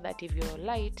 so that if you're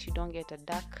light, you don't get a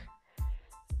dark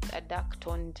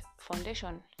toned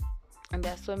foundation. And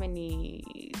there are so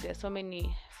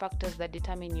many factors that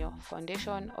determine your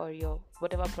foundation or your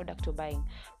whatever product you're buying,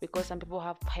 because some people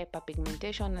have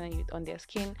hyperpigmentation on their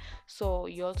skin, so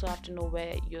you also have to know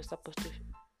where you're supposed to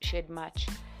shade match.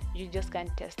 You just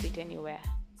can't test it anywhere.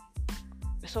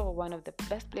 So one of the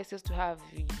best places to have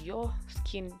your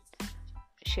skin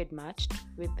shade matched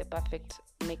with the perfect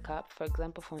makeup, for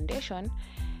example foundation,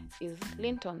 is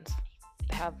Linton's.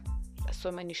 They have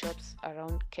so many shops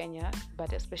around Kenya,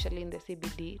 but especially in the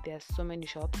CBD, there's so many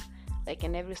shops. Like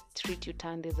in every street you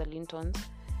turn, there's a Linton's.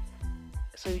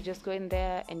 So you just go in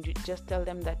there and you just tell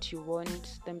them that you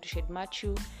want them to shade match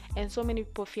you. And so many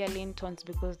people fear Linton's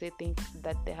because they think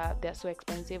that they're so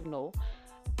expensive. No,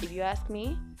 if you ask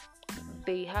me,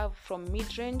 they have from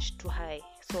mid-range to high.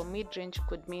 So mid-range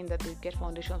could mean that they get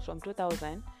foundations from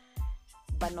 2,000,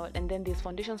 and then there's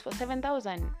foundations for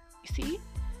 7,000. You see?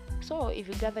 So if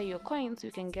you gather your coins,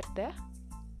 you can get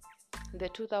the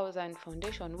 2,000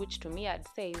 foundation, which to me I'd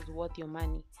say is worth your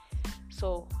money.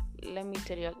 So let me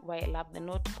tell you why I love the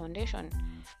Note foundation.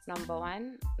 Number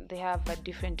one, they have a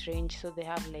different range. So they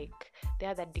have the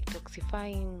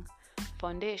detoxifying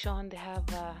foundation, they have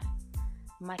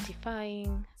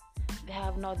mattifying, they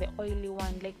have now the oily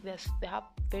one. Like this, they have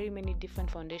very many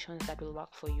different foundations that will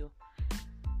work for you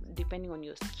depending on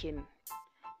your skin.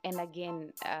 And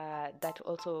again, that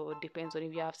also depends on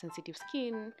if you have sensitive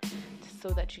skin, so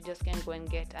that you just can't go and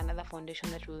get another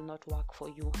foundation that will not work for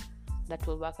you, that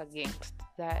will work against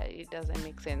that. It doesn't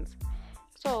make sense.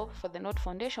 So for the Note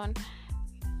foundation,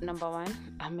 number one,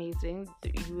 amazing,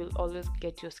 you will always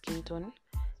get your skin tone.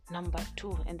 Number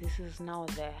two, and this is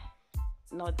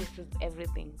this is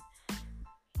everything.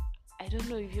 I don't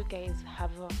know if you guys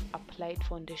have applied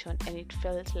foundation and it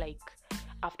felt like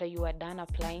after you are done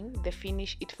applying the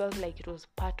finish, it felt like it was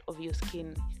part of your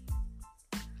skin.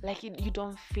 Like you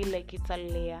don't feel like it's a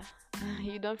layer.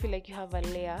 You don't feel like you have a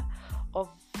layer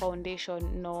of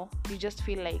foundation. No, you just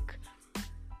feel like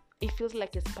it feels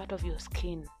like it's part of your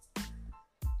skin.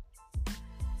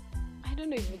 I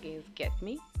don't know if you guys get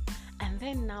me. And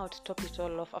then now to top it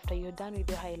all off, after you're done with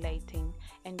your highlighting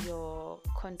and your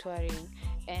contouring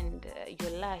and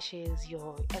your lashes,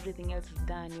 your everything else is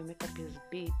done, your makeup is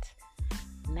beat.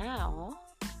 Now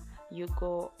you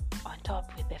go on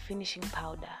top with the finishing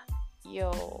powder.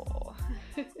 Yo,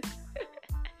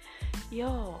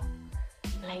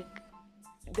 like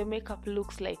the makeup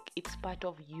looks like it's part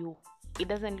of you. It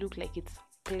doesn't look like it's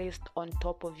placed on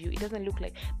top of you. It doesn't look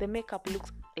like the makeup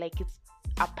looks like it's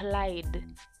applied.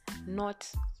 Not,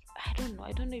 I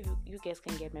don't know if you guys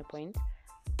can get my point.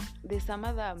 There's some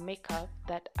other makeup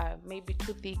that are maybe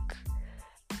too thick,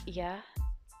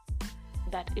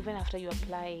 that even after you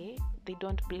apply, they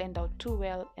don't blend out too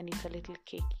well and it's a little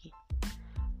cakey.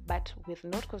 But with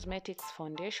Note Cosmetics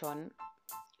foundation,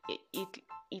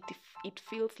 it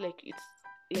feels like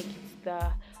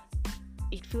like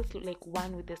it feels like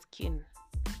one with the skin.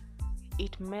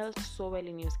 It melts so well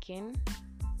in your skin.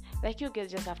 Like, you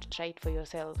guys just have to try it for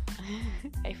yourself.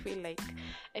 I feel like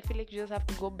you just have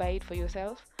to go buy it for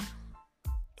yourself.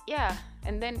 Yeah.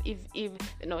 And then if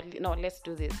no, let's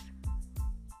do this.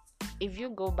 If you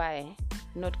go buy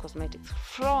Note Cosmetics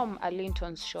from a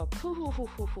Linton's shop,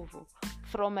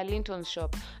 from a Linton's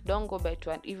shop, don't go buy to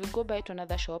one. If you go buy to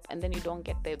another shop and then you don't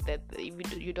get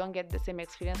you don't get the same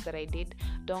experience that I did,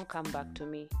 don't come back to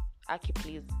me. Aki,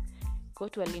 please go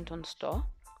to a Linton store,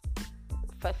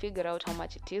 figure out how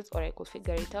much it is, or I could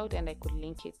figure it out and I could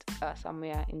link it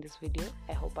somewhere in this video.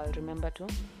 I hope I'll remember to.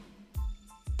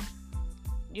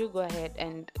 You go ahead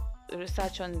and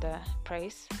research on the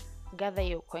price, gather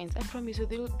your coins. I promise you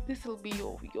this will be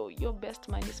your best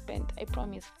money spent. I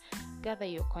promise. Gather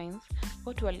your coins,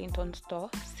 go to a Linton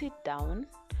store, sit down,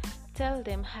 tell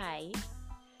them, hi,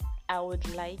 I would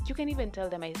like, you can even tell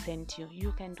them I sent you.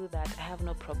 You can do that. I have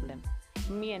no problem.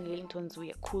 Me and Lintons, we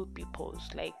are cool peoples.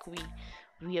 Like,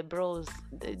 we are bros.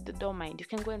 They don't mind. You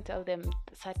can go and tell them,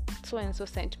 so and so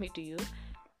sent me to you.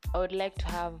 I would like to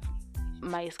have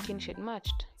my skin shade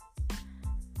matched.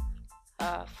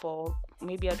 For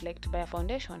maybe I'd like to buy a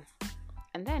foundation.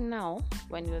 And then now,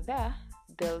 when you're there,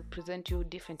 they'll present you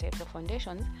different types of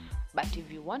foundations. But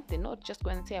if you want the Note, just go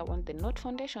and say, I want the Note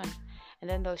foundation, and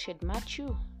then they'll shade match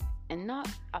you. And now,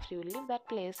 after you leave that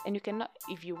place, and you cannot,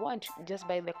 if you want, just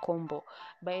buy the combo,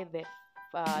 buy the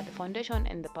foundation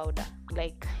and the powder.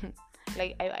 Like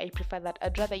I prefer that.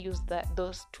 I'd rather use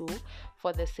those two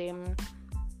for the same,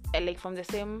 like from the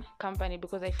same company,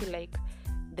 because I feel like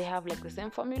they have like the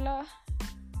same formula,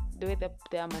 the way that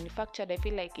they are manufactured. I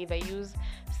feel like if I use,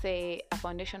 say, a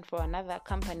foundation for another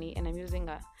company and I'm using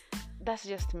that's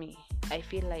just me. I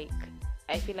feel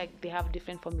like they have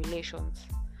different formulations.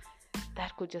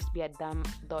 That could just be a dumb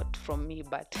thought from me,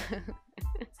 but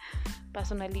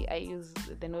personally I use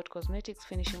the Note Cosmetics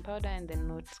finishing powder and the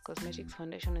Note Cosmetics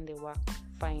foundation, and they work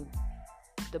fine.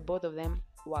 The both of them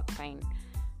work fine.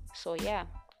 So yeah,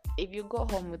 if you go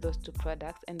home with those two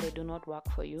products and they do not work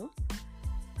for you,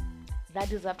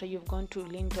 that is after you've gone to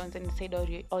Linton's and said all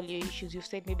your issues. You've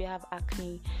said, maybe I have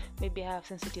acne, maybe I have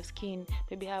sensitive skin,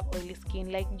 maybe I have oily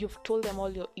skin. Like, you've told them all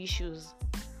your issues,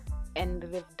 and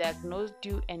they've diagnosed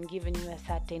you and given you a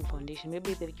certain foundation.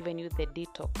 Maybe they've given you the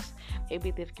detox,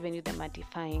 maybe they've given you the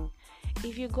mattifying.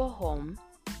 If you go home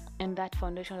and that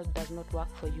foundation does not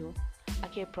work for you,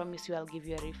 I promise you I'll give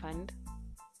you a refund.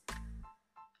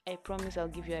 I promise I'll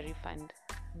give you a refund.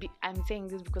 I'm saying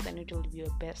this because I know it will be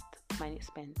your best money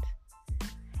spent.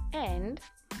 And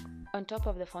on top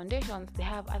of the foundations, they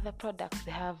have other products.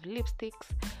 They have lipsticks,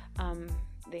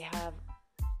 they have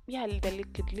the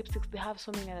liquid lipsticks. They have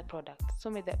so many other products,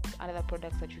 other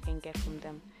products that you can get from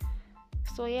them.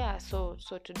 So yeah, so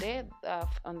today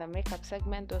on the makeup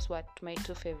segment, those were my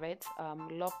two favorites,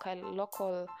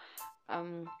 local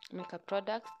makeup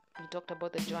products. We talked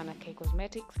about the Joanna K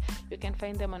Cosmetics. You can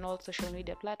find them on all social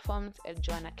media platforms at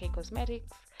Joanna K Cosmetics.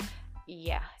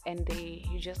 Yeah, and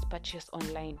you just purchase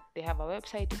online. They have a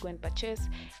website to go and purchase,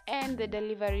 and the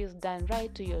delivery is done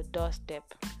right to your doorstep.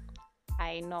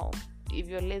 I know, if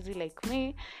you're lazy like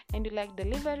me and you like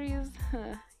deliveries,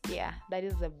 yeah, that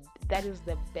is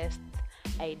the best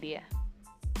idea.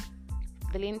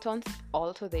 The Lintons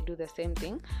also, they do the same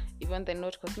thing. Even the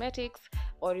Note Cosmetics,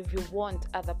 or if you want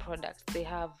other products, they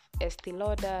have Estee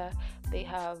Lauder, they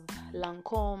have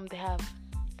Lancome, they have,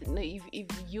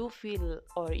 if you feel,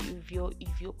 or if your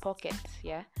pocket,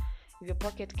 if your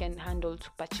pocket can handle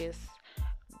to purchase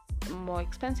more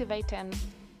expensive items,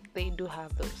 they do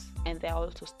have those, and they're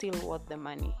also still worth the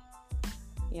money.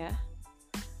 Yeah,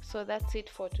 so that's it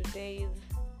for today's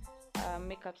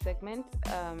makeup segment.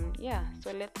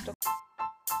 So let's talk.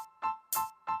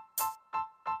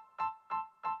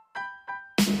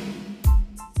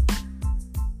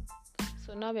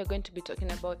 So now we're going to be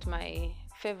talking about my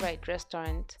favorite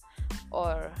restaurant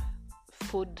or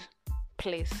food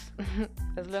place,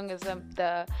 as long as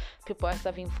the people are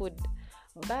serving food.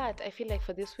 But I feel like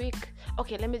for this week,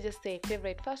 okay, let me just say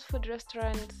favorite fast food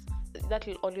restaurants. That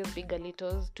will always be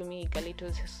Galitos. To me,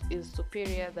 Galitos is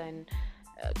superior than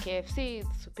KFC.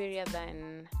 It's superior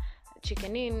than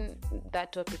Chicken Inn.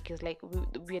 That topic is like,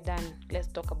 we're done. Let's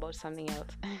talk about something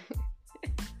else.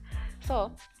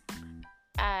 So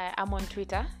I'm on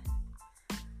Twitter.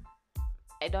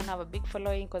 I don't have a big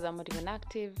following because I'm not even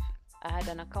active. I had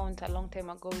an account a long time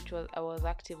ago which I was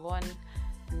active on,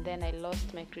 and then I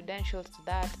lost my credentials to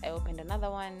that. I opened another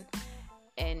one,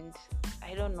 and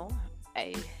I don't know.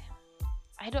 I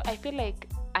feel like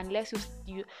unless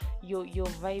you're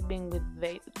vibing with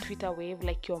the Twitter wave,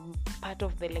 like you're part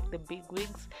of the big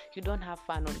wigs, you don't have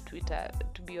fun on Twitter,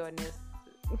 to be honest.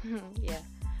 Yeah.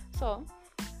 So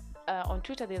on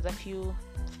Twitter there's a few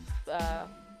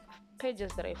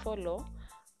pages that I follow,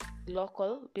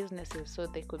 local businesses. So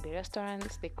they could be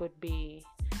restaurants, they could be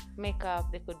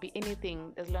makeup, they could be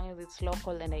anything, as long as it's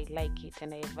local and I like it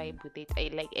and I vibe with it.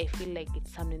 I feel like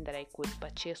it's something that I could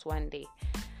purchase one day.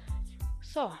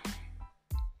 So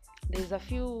there's a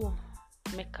few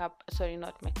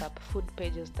food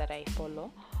pages that I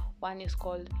follow. One is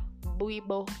called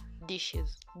Buibo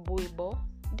Dishes.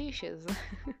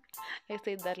 I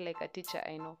said that like a teacher,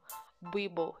 I know.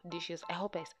 Buibo Dishes. I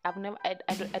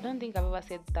don't think I've ever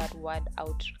said that word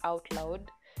out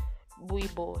loud.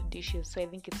 Buibo Dishes. So I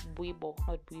think it's Buibo,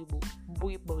 not Buibo.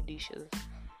 Buibo Dishes.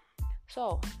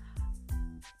 So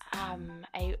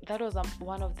that was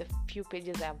one of the few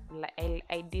pages I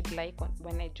did like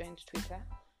when I joined Twitter.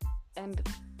 And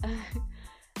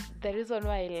the reason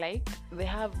why I like, they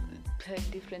have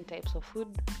different types of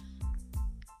food.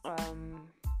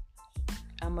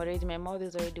 My mouth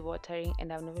is already watering,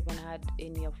 and I've never even had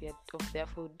any of their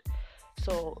food.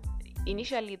 So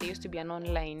initially there used to be an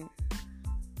online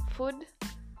food.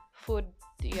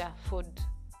 They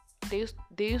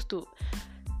used to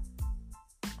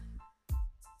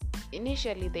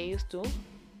initially there used to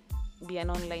be an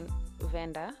online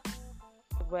vendor,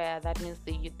 where that means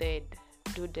they'd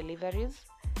do deliveries.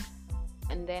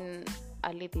 And then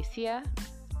early this year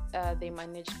they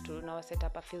managed to now set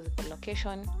up a physical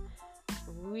location,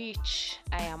 which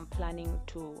I am planning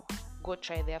to go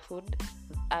try their food.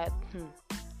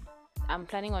 I'm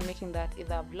planning on making that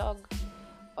either a vlog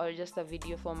or just a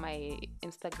video for my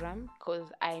Instagram,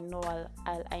 because I know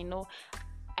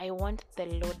I want the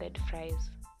loaded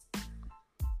fries.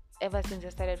 Ever since I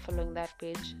started following that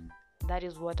page, that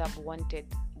is what I've wanted,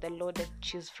 the loaded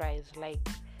cheese fries. Like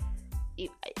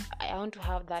I want to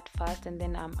have that first, and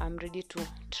then I'm ready to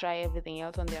try everything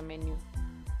else on their menu.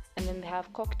 And then they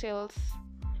have cocktails,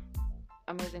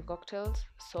 amazing cocktails.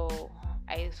 So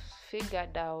I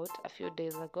figured out a few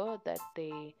days ago that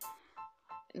they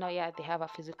have a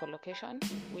physical location,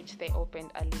 which they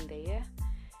opened early in the year.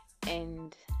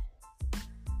 And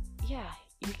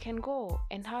you can go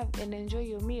and enjoy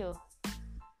your meal.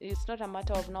 It's not a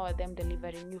matter of now them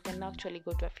delivering. You can actually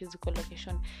go to a physical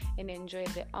location and enjoy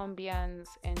the ambience,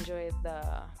 enjoy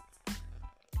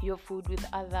your food with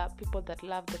other people that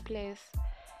love the place.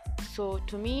 So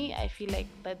to me, I feel like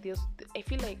I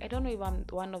don't know if I'm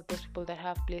one of those people that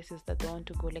have places that they want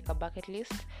to go, like a bucket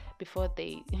list, before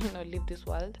they leave this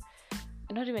world.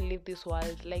 Not even leave this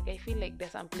world. Like I feel like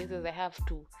there's some places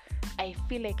I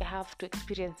feel like I have to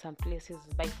experience some places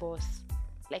by force.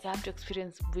 Like I have to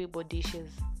experience Buibo Dishes.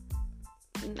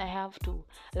 I have to.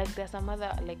 Like there's some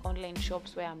other online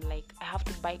shops where I'm like, I have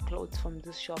to buy clothes from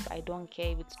this shop. I don't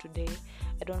care if it's today,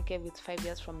 I don't care if it's 5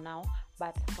 years from now,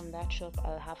 but from that shop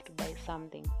I'll have to buy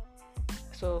something.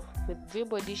 So with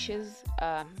Buibo Dishes,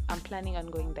 I'm planning on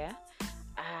going there.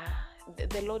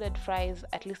 The loaded fries,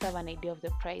 at least I have an idea of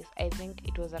the price. I think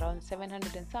it was around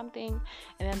 700 and something,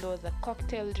 and then there was a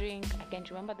cocktail drink. I can't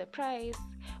remember the price,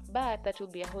 but that will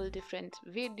be a whole different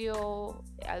video.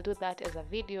 I'll do that as a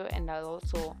video, and I'll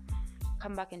also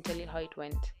come back and tell you how it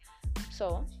went.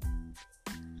 So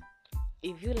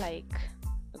if you like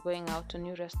going out to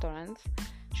new restaurants,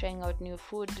 trying out new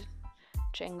food,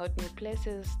 trying out new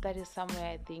places, that is somewhere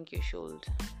I think you should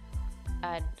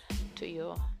add to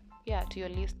your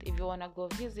list. If you want to go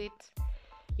visit,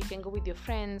 you can go with your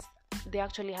friends. They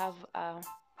actually have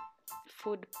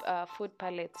food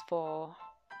palettes for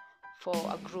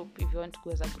a group, if you want to go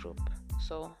as a group.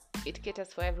 So it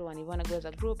caters for everyone. You want to go as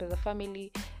a group, as a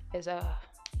family, as a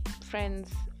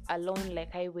friends, alone,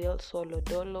 like I will, solo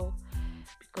dolo,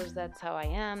 because that's how I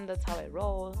am, that's how I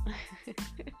roll.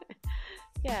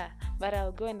 But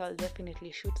I'll go and I'll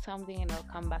definitely shoot something, and I'll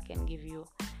come back and give you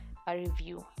a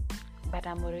review. But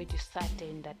I'm already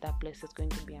certain that place is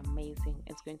going to be amazing.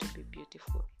 It's going to be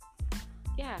beautiful.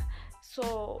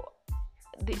 So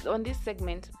on this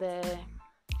segment, the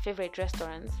favorite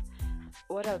restaurants,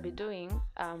 what I'll be doing,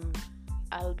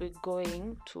 I'll be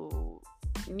going to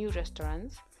new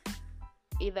restaurants,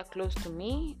 either close to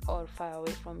me or far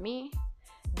away from me.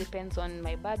 Depends on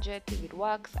my budget. If it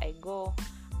works, I go,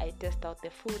 I test out the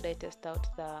food, I test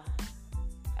out the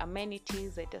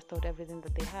amenities, I test out everything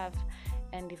that they have.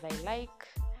 And if I like,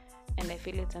 and I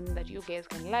feel it's something that you guys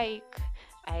can like,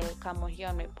 I'll come on here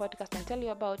on my podcast and tell you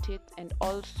about it. And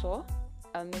also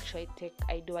I'll make sure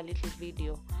I do a little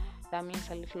video. That means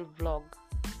a little vlog,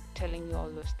 telling you all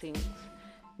those things.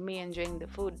 Me enjoying the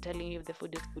food, telling you if the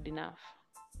food is good enough.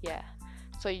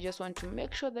 So you just want to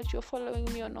make sure that you're following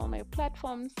me on all my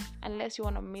platforms, unless you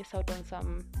want to miss out on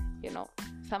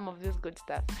some of this good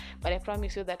stuff. But I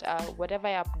promise you that whatever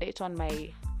I update on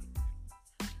my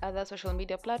other social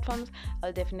media platforms,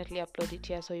 I'll definitely upload it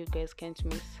here so you guys can't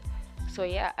miss. So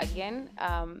yeah, again,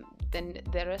 then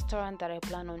the restaurant that I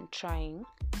plan on trying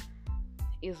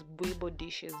is Buibo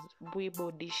Dishes.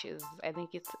 I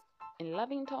think it's in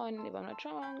Lavington, if I'm not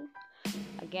wrong.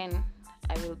 Again,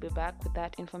 I will be back with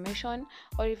that information.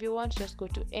 Or if you want, just go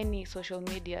to any social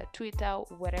media, Twitter,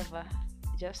 wherever.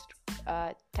 Just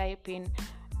type in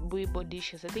Buibo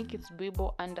Dishes. I think it's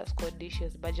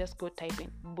Buibo_dishes, but just go type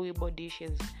in Buibo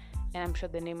Dishes, and I'm sure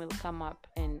the name will come up.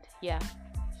 And yeah,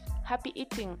 happy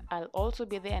eating. I'll also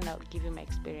be there and I'll give you my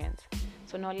experience.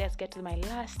 So now let's get to my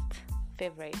last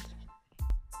favorite.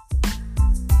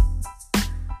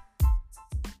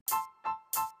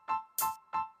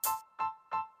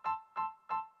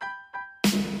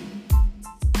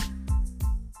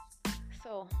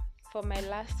 So for my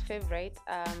last favorite,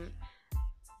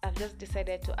 I've just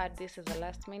decided to add this as a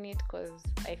last minute because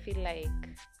I feel like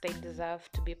they deserve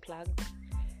to be plugged.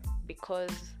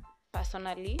 Because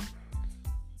personally,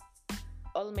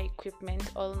 all my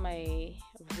equipment, all my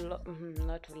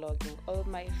all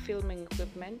my filming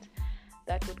equipment,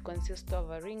 that would consist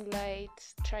of a ring light,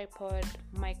 tripod,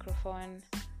 microphone.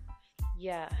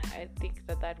 Yeah, I think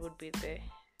that would be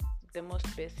the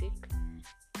most basic.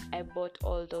 I bought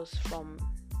all those from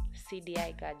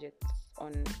CDI Gadgets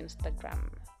on Instagram.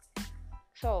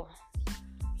 So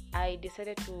I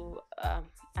decided to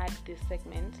add this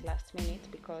segment last minute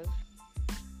because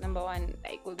number one,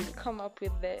 I couldn't come up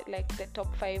with the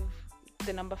top 5,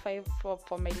 the number 5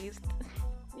 for my list.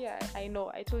 Yeah, I know.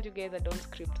 I told you guys I don't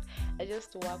script. I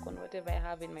just work on whatever I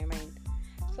have in my mind.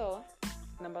 So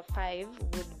number 5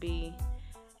 would be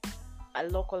a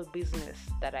local business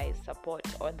that I support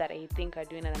or that I think are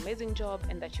doing an amazing job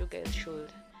and that you guys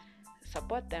should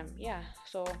support them. Yeah,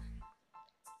 so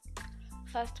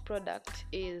first product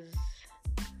is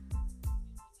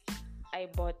I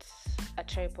bought a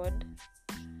tripod,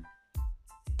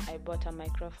 I bought a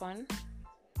microphone,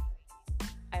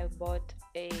 I bought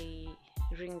a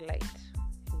ring light.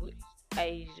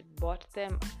 I bought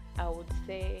them, I would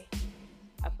say,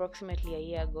 approximately a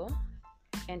year ago,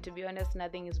 and to be honest,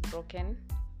 nothing is broken.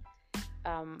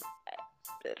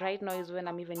 Right now is when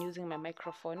I'm even using my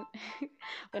microphone.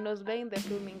 When I was buying the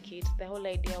filming kit, the whole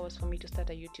idea was for me to start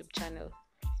a YouTube channel,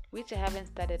 which I haven't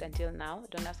started until now.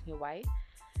 Don't ask me why.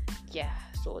 Yeah,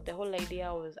 so the whole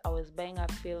idea was I was buying a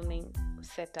filming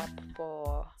setup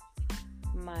for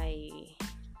my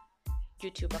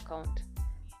YouTube account,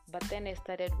 but then I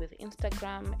started with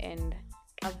Instagram, and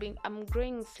I'm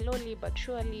growing slowly but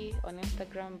surely on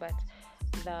Instagram, but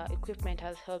the equipment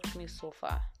has helped me so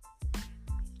far.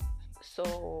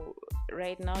 So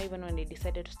right now, even when I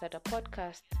decided to start a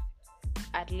podcast,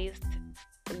 at least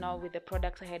now with the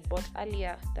products I had bought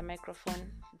earlier, the microphone,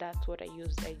 that's what I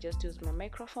used. I just used my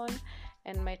microphone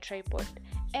and my tripod.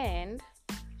 And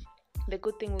the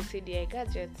good thing with CDI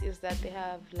Gadgets is that they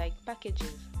have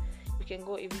packages. You can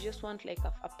go, if you just want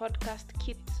a podcast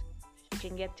kit, you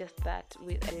can get just that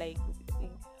with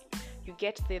you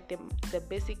get the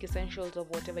basic essentials of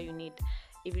whatever you need.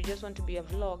 If you just want to be a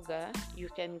vlogger, you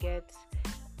can get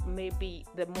maybe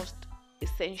the most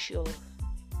essential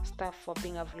stuff for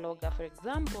being a vlogger. For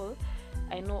example,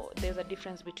 I know there's a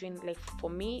difference between for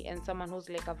me and someone who's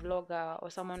a vlogger or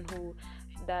someone who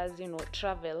does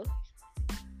travel.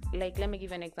 Let me give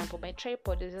you an example. My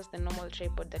tripod is just a normal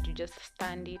tripod that you just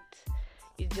stand it.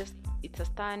 It's a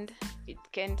stand. It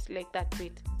can't that's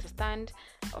it. It's a stand.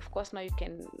 Of course, now you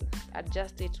can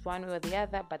adjust it one way or the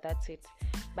other, but that's it.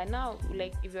 But now,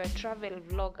 if you're a travel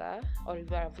vlogger or if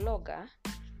you're a vlogger,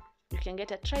 you can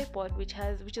get a tripod which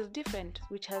is different,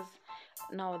 which has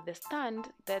now the stand.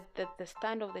 That the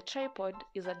stand of the tripod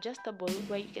is adjustable,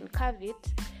 where you can curve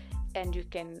it, and you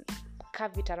can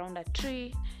curve it around a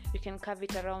tree. You can curve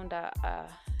it around a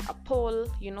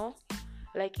pole.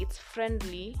 It's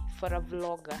friendly for a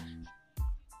vlogger.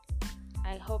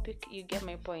 I hope you get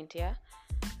my point. Yeah,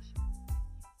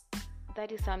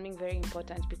 that is something very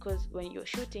important, because when you're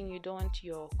shooting, you don't want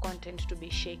your content to be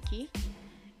shaky,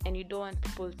 and you don't want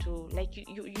people to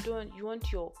you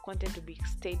want your content to be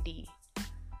steady.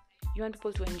 You want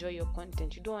people to enjoy your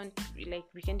content. You don't want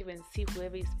we can't even see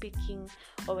whoever is speaking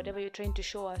or whatever you're trying to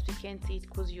show us. We can't see it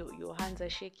because your hands are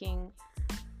shaking.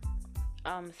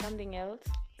 Something else,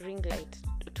 ring light.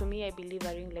 To me, I believe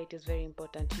a ring light is very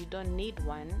important. You don't need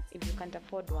one if you can't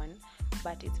afford one,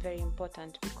 but it's very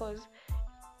important, because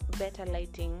better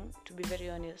lighting, to be very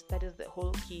honest, that is the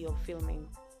whole key of filming.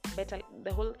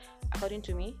 According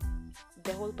to me,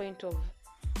 the whole point of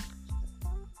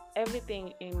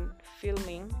everything in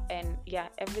filming,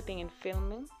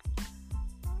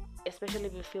 especially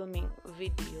if you're filming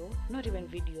video, not even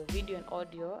video and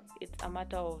audio, it's a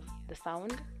matter of the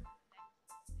sound,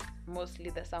 mostly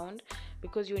the sound,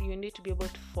 because you need to be able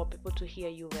for people to hear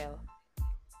you well.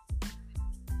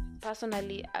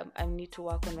 Personally, I need to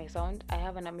work on my sound. I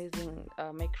have an amazing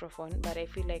microphone, but I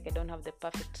feel like I don't have the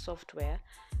perfect software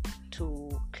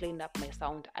to clean up my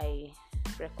sound. I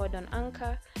record on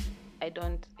Anchor. I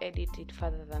don't edit it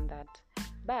further than that.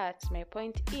 But my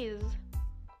point is,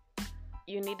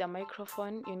 you need a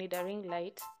microphone, you need a ring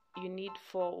light, you need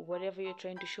for whatever you're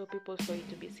trying to show people for it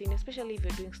to be seen, especially if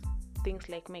you're doing things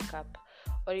like makeup,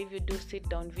 or if you do sit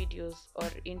down videos or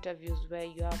interviews where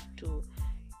you have to,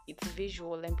 it's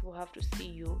visual and people have to see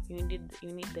you. You need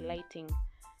the lighting.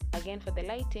 Again, for the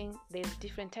lighting, there's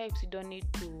different types. You don't need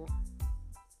to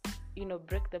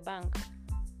break the bank.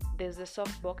 There's the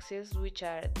soft boxes, which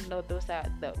are not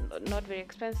not very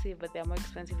expensive, but they're more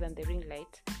expensive than the ring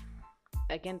light.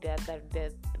 Again,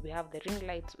 we have the ring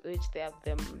lights, which they have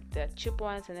the cheap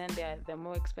ones, and then there are the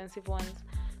more expensive ones.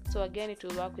 So again, it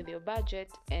will work with your budget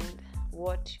and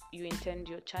what you intend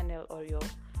your channel or your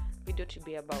video to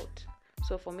be about.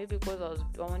 So for me, because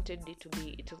I wanted it to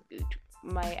be,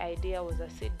 my idea was a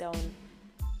sit-down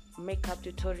makeup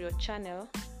tutorial channel.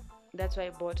 That's why I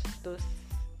bought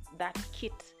that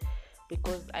kit,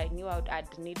 because I knew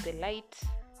I'd need the light,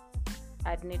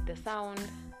 I'd need the sound,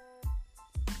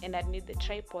 and I'd need the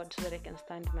tripod so that I can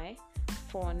stand my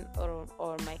phone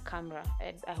or my camera.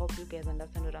 I hope you guys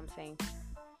understand what I'm saying.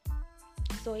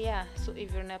 So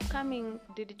if you're an upcoming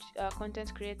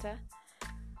content creator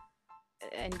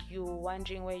and you're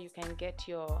wondering where you can get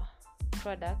your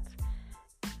products,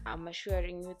 I'm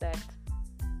assuring you that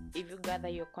if you gather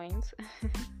your coins,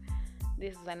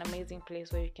 this is an amazing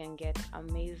place where you can get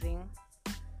amazing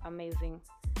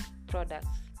products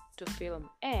to film.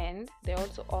 And they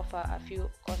also offer a few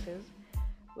courses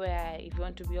where if you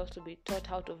want to be taught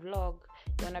how to vlog,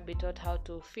 you want to be taught how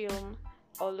to film,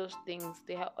 all those things,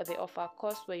 they offer a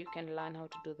course where you can learn how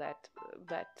to do that.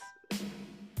 But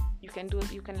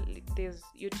there's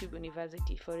YouTube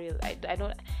University for real. I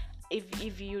don't,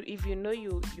 if you know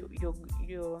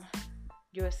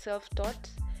you're self-taught,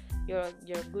 you're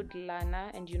a good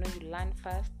learner, and you learn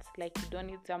fast, like you don't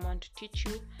need someone to teach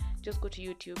you, just go to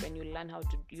YouTube and you learn how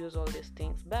to use all these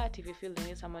things. But if you feel you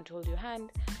need someone to hold your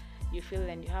hand, you feel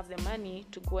and you have the money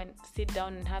to go and sit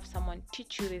down and have someone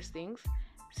teach you these things,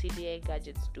 CDI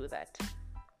Gadgets do that.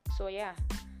 So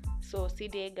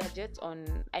CDI Gadgets,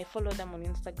 I follow them on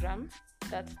Instagram.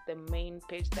 That's the main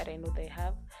page that I know they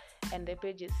have, and the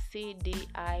page is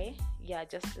CDI,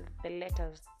 just the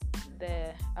letters,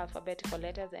 the alphabetical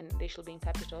letters, and they should be in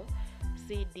capital.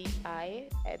 CDI,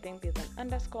 I think there's an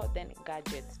underscore, then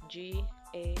Gadgets,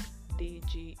 GADGETS,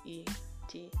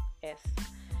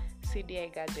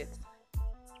 CDI Gadgets.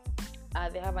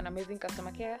 They have an amazing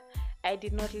customer care. I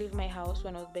did not leave my house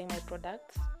when I was buying my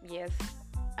products. Yes,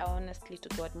 I honestly to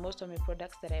God, most of my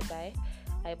products that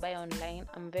I buy online.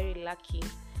 I'm very lucky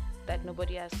that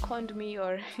nobody has conned me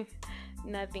or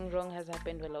nothing wrong has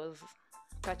happened while I was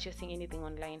purchasing anything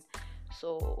online.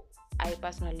 So I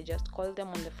personally just called them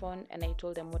on the phone and I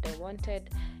told them what I wanted,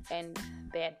 and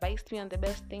they advised me on the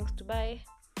best things to buy,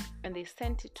 and they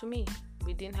sent it to me.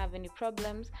 We didn't have any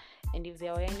problems, and if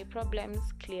there were any problems,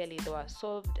 clearly they were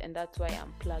solved, and that's why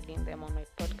I'm plugging them on my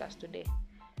podcast today.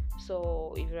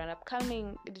 So if you're an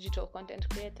upcoming digital content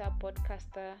creator,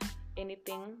 podcaster,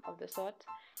 anything of the sort,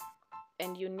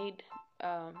 and you need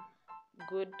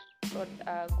good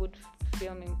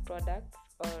filming products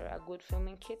or a good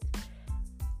filming kit,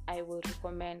 I will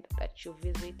recommend that you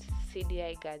visit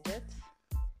CDI Gadgets.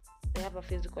 They have a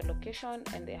physical location,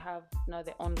 and they have now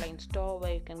the online store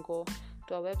where you can go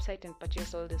to a website and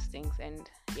purchase all these things, and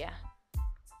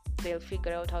they'll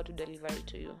figure out how to deliver it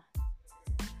to you.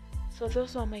 So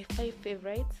those are my 5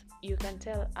 favorites. You can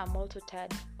tell I'm also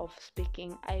tired of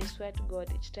speaking. I swear to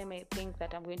God, each time I think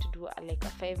that I'm going to do a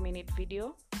 5-minute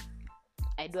video,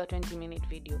 I do a 20-minute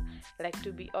video.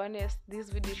 To be honest, this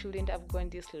video shouldn't have gone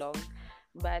this long,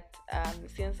 but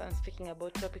since I'm speaking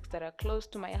about topics that are close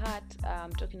to my heart,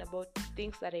 I'm talking about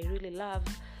things that I really love.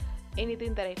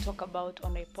 Anything that I talk about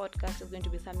on my podcast is going to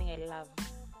be something I love,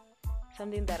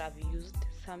 something that I've used,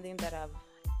 something that I've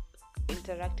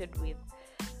interacted with.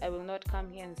 I will not come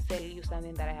here and sell you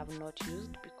something that I have not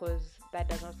used, because that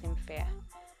does not seem fair.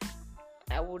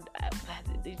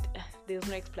 There's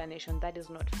no explanation. That is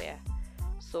not fair.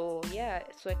 So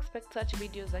expect such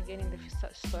videos again in the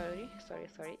sorry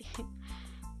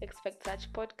expect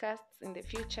such podcasts in the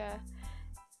future.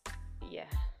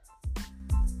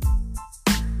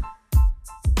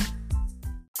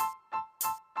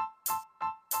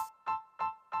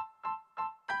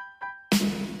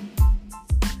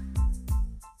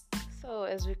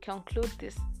 as we conclude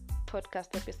this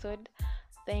podcast episode,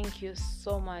 thank you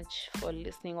so much for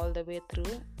listening all the way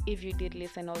through. If you did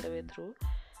listen all the way through,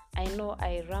 I know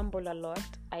I ramble a lot.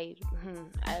 I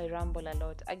ramble a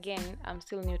lot. Again, I'm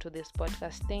still new to this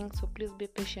podcast thing, so please be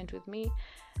patient with me.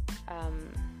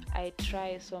 I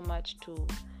try so much to,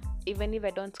 even if I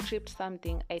don't script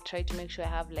something, I try to make sure I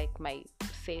have like my,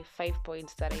 say, 5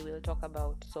 points that I will talk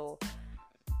about. So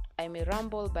I may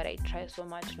ramble, but I try so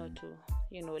much not to,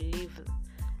 leave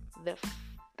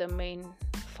the main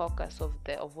focus of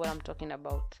what I'm talking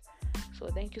about. So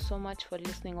thank you so much for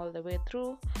listening all the way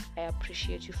through. I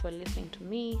appreciate you for listening to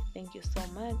me. Thank you so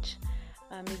much.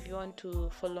 If you want to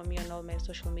follow me on all my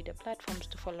social media platforms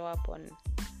to follow up on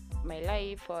my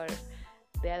life or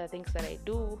the other things that I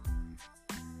do,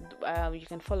 you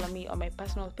can follow me on my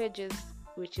personal pages,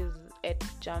 which is at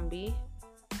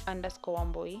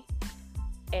Njambi_Wambui,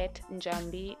 at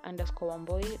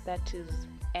Njambi_Wambui. That is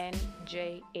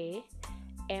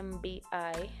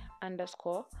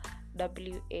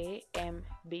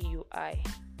NJAMBI_WAMBUI.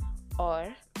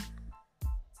 Or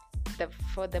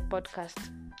for the podcast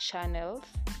channels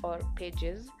or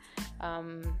pages,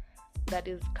 that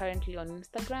is currently on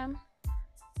Instagram.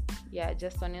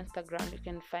 Just on Instagram you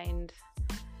can find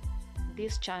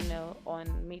this channel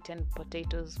on Meat and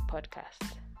Potatoes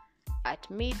Podcast, at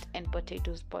Meat and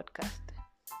Potatoes Podcast.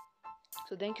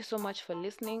 So thank you so much for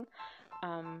listening.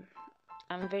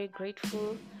 I'm very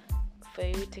grateful for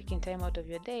you taking time out of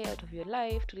your day, out of your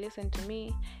life to listen to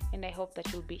me, and I hope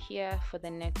that you'll be here for the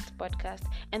next podcast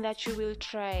and that you will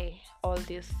try all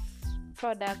these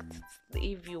products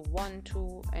if you want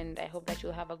to, and I hope that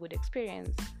you'll have a good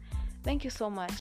experience. Thank you so much.